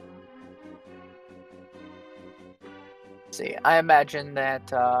 See, I imagine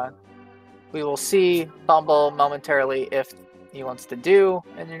that we will see Bumble momentarily if he wants to do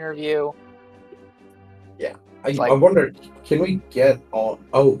an interview. Yeah, I wonder, can we get on?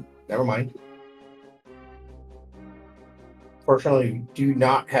 Oh, never mind. Fortunately, we do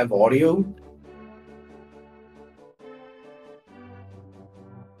not have audio.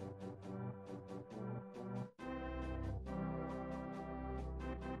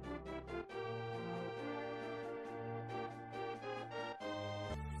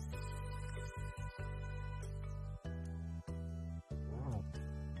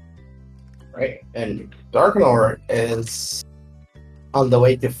 Right, and Darknor is on the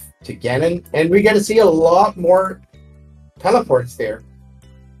way to Ganon, and we get to see a lot more teleports there.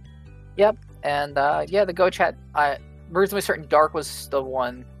 Yep, and yeah, the Go Chat. Reasonably certain Dark was the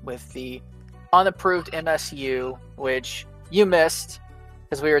one with the unapproved MSU, which you missed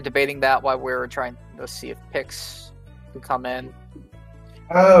because we were debating that while we were trying to see if picks could come in.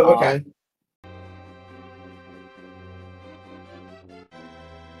 Oh, okay.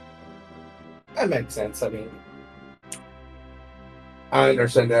 That makes sense. I mean, I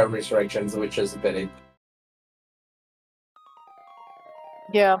understand there are restrictions, which is a pity.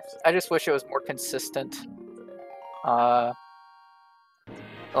 Yeah, I just wish it was more consistent. Like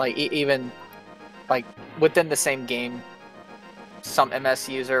even like within the same game, some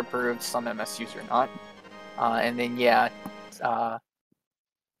MSUs are approved, some MSUs are not. And then yeah,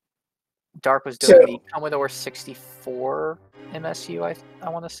 Dark was doing the Commodore 64 MSU. I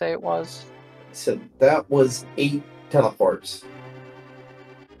want to say it was. So that was 8 teleports.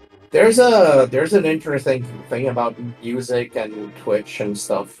 There's an interesting thing about music and Twitch and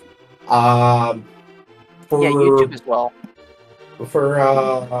stuff. Yeah, YouTube as well. For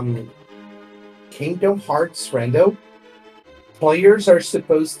Kingdom Hearts Rando, players are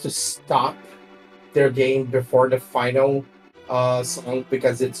supposed to stop their game before the final song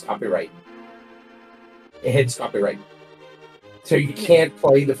because it's copyright. It hits copyright. So you can't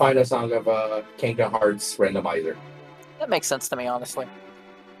play the final song of Kingdom Hearts Randomizer. That makes sense to me, honestly.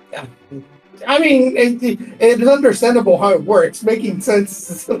 Yeah. I mean, it's understandable how it works. Making sense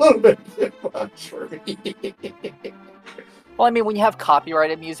is a little bit too much for me. Well, I mean, when you have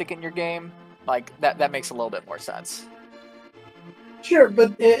copyrighted music in your game, like that makes a little bit more sense. Sure,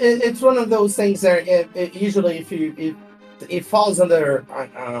 but it's one of those things that usually if it falls under, I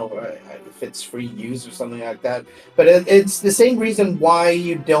don't know if it's free use or something like that, but it's the same reason why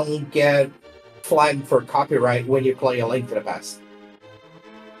you don't get flagged for copyright when you play A Link to the Past.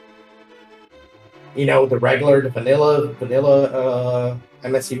 You know, the regular, the vanilla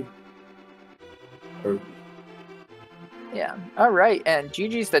MSU. Yeah. All right, and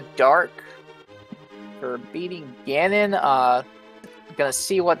GG's the Dark for beating Ganon. Gonna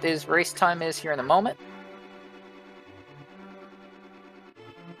see what his race time is here in a moment.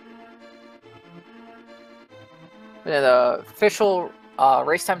 The official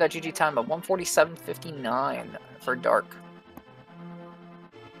race time.gg time of 1:47:59 for Dark.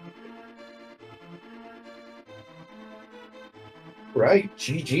 Right,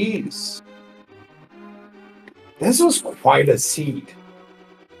 GG's. This was quite a seed.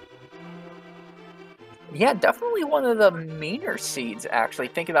 Yeah, definitely one of the meaner seeds, actually.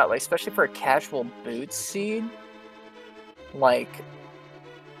 Think about, like, especially for a casual boot seed. Like,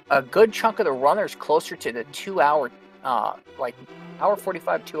 a good chunk of the runners closer to the 2 hour, like, hour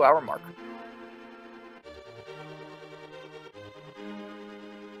 45, 2 hour mark.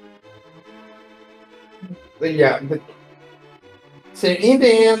 Yeah, but so in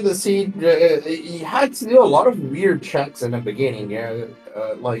the end, the seed, he had to do a lot of weird checks in the beginning. Yeah,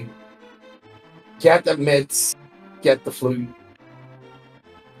 like get the mitts, get the flute,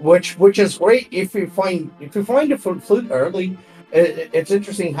 which is great if you find the flute early. It's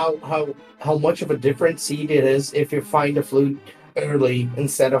interesting how much of a different seed it is if you find the flute early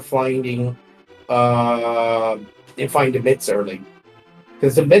instead of finding you find the mitts early,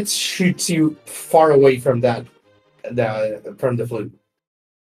 because the mitts shoots you far away from that from the flute.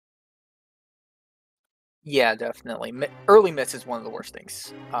 Yeah, definitely. Early miss is one of the worst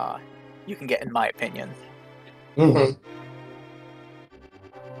things you can get, in my opinion. Mm-hmm.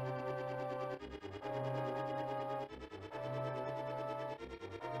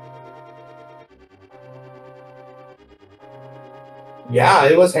 Yeah,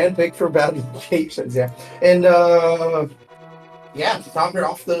 it was handpicked for bad locations. Yeah, and yeah, to top it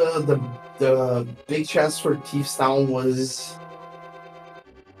off, the big chest for Thieves Town was.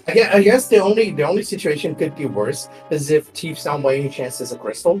 I guess the only situation could be worse is if Thieves Town by any chance is a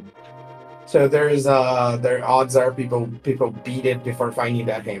crystal. So their odds are people beat it before finding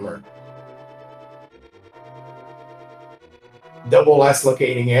that hammer. Double S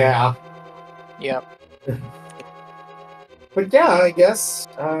locating, yeah. Yep. But yeah, I guess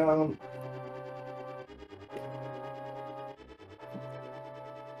I'm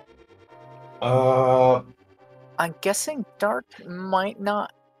guessing Dark might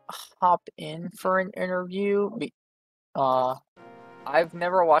not hop in for an interview. I've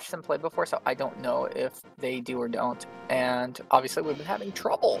never watched them play before, so I don't know if they do or don't. And obviously, we've been having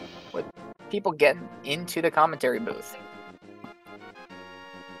trouble with people getting into the commentary booth.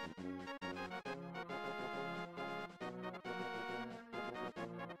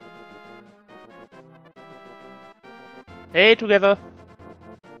 Hey, together.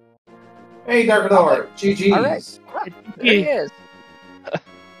 hey, Darkador, GG's. All right, there he is.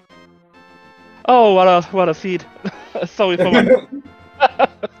 Oh, what a feed. Sorry for my.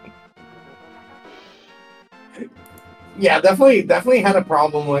 Yeah, definitely had a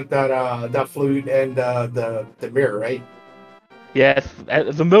problem with that flute and the mirror, right? Yes,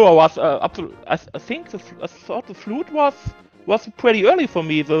 the mirror was absolute. I thought the flute was pretty early for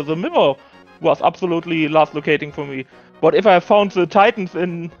me. The mirror was absolutely last locating for me. But if I found the Titans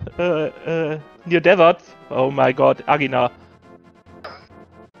in near deserts, oh my God, Agina.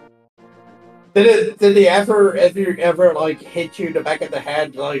 Did they ever like hit you in the back of the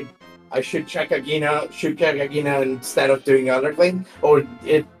head like I should check Agina instead of doing other thing, or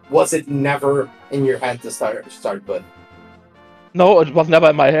was it never in your head to start with? No, it was never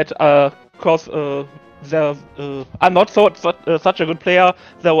in my head. Cause I'm not such a good player.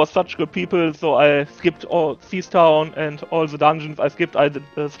 There was such good people, so I skipped all Thieves Town and all the dungeons. I did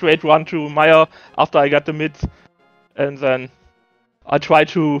a straight run to Maya after I got the mids, and then I tried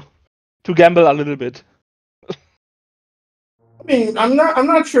to gamble a little bit. I mean, I'm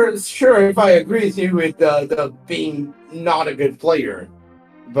not sure if I agree with you with the being not a good player,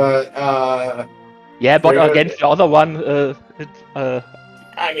 but yeah, but against the other one,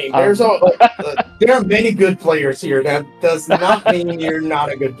 I mean, there are many good players here. That does not mean you're not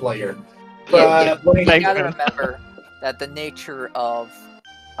a good player. Yeah, But you gotta remember that the nature of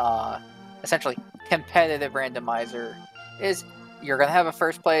essentially competitive randomizer is you're gonna have a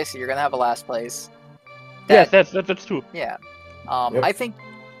first place, you're gonna have a last place. Yes, that's true. Yeah. Yep.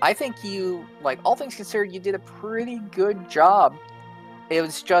 I think you, like, all things considered, you did a pretty good job. It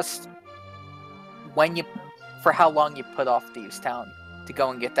was just for how long you put off Thieves Town to go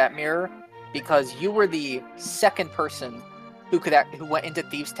and get that mirror, because you were the second person who went into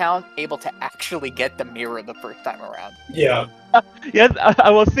Thieves Town able to actually get the mirror the first time around. Yeah. Yes, I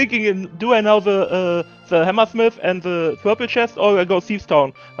was thinking, do I now the Hammersmith and the Purple Chest, or I go Thieves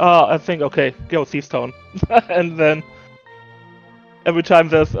Town? I think, okay, go Thieves Town. And then every time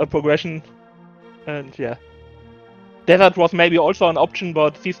there's a progression, and yeah. Desert was maybe also an option,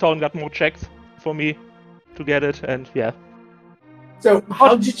 but Thieves Town got more checks for me to get it, and yeah. So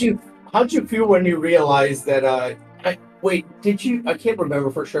how did you feel when you realized that wait, did you? I can't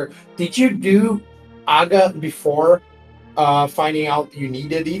remember for sure. Did you do Aga before finding out you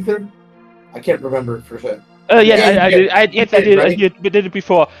needed ether? I can't remember for sure. Yeah, I did. Right? We did it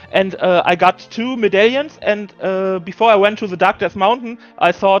before, and I got 2 medallions. And before I went to the Dark Death Mountain,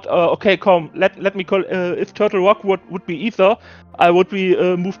 I thought, okay, come, let me call. If Turtle Rock would be ether, I would be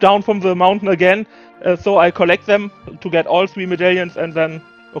moved down from the mountain again. So I collect them to get all 3 medallions, and then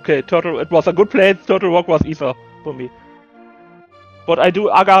okay, it was a good place. Turtle Rock was ether for me. But I do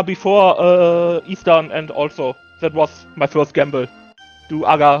Aga before Eastern, and also that was my first gamble. Do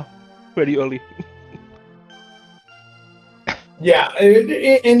Aga pretty early. Yeah, and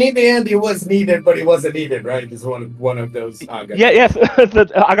in the end, it was needed, but it wasn't needed, right? It's one of those Aga. Yeah, yes,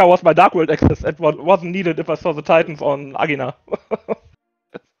 that Aga was my Dark World access. It wasn't needed if I saw the Titans on Agina.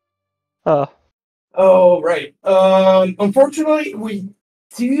 Oh, right. Unfortunately, we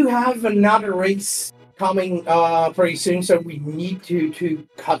do have another race coming pretty soon, so we need to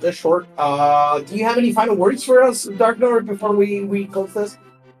cut this short. Do you have any final words for us, Dark Lord, before we close this?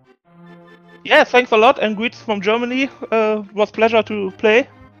 Yeah, thanks a lot, and greets from Germany. Was pleasure to play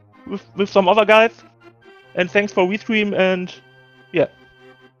with some other guys. and thanks for Restream, and yeah.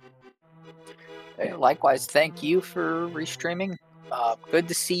 Hey, likewise, thank you for restreaming. Good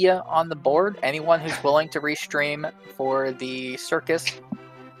to see you on the board. Anyone who's willing to restream for the circus,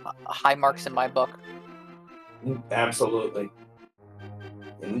 high marks in my book. Absolutely.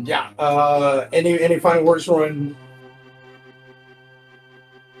 And yeah. Any final words, Rowan?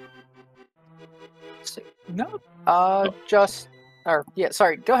 No.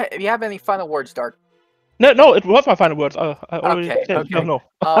 Sorry. Go ahead. If you have any final words, Dark. No, it was my final words. I already Okay, said okay. no.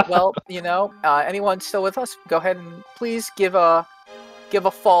 Well, anyone still with us? Go ahead and please give a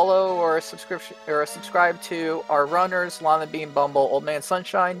follow or a subscription or a subscribe to our runners, Lana Bean Bumble, Old Man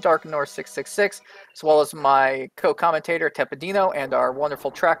Sunshine, Dark North 666, as well as my co-commentator Tepidino and our wonderful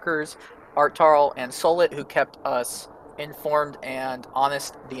trackers Art Tarl and Solit, who kept us informed and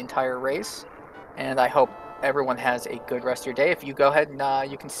honest the entire race. And I hope everyone has a good rest of your day. If you go ahead and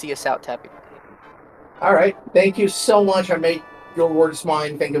you can see us out, Tepi. All right. Thank you so much. I made your words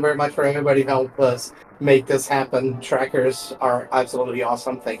mine. Thank you very much for everybody who helped us make this happen. Trackers are absolutely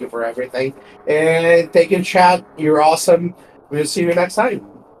awesome. Thank you for everything. And thank you, chat. You're awesome. We'll see you next time.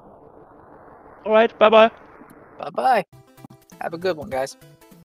 All right. Bye-bye. Bye-bye. Have a good one, guys.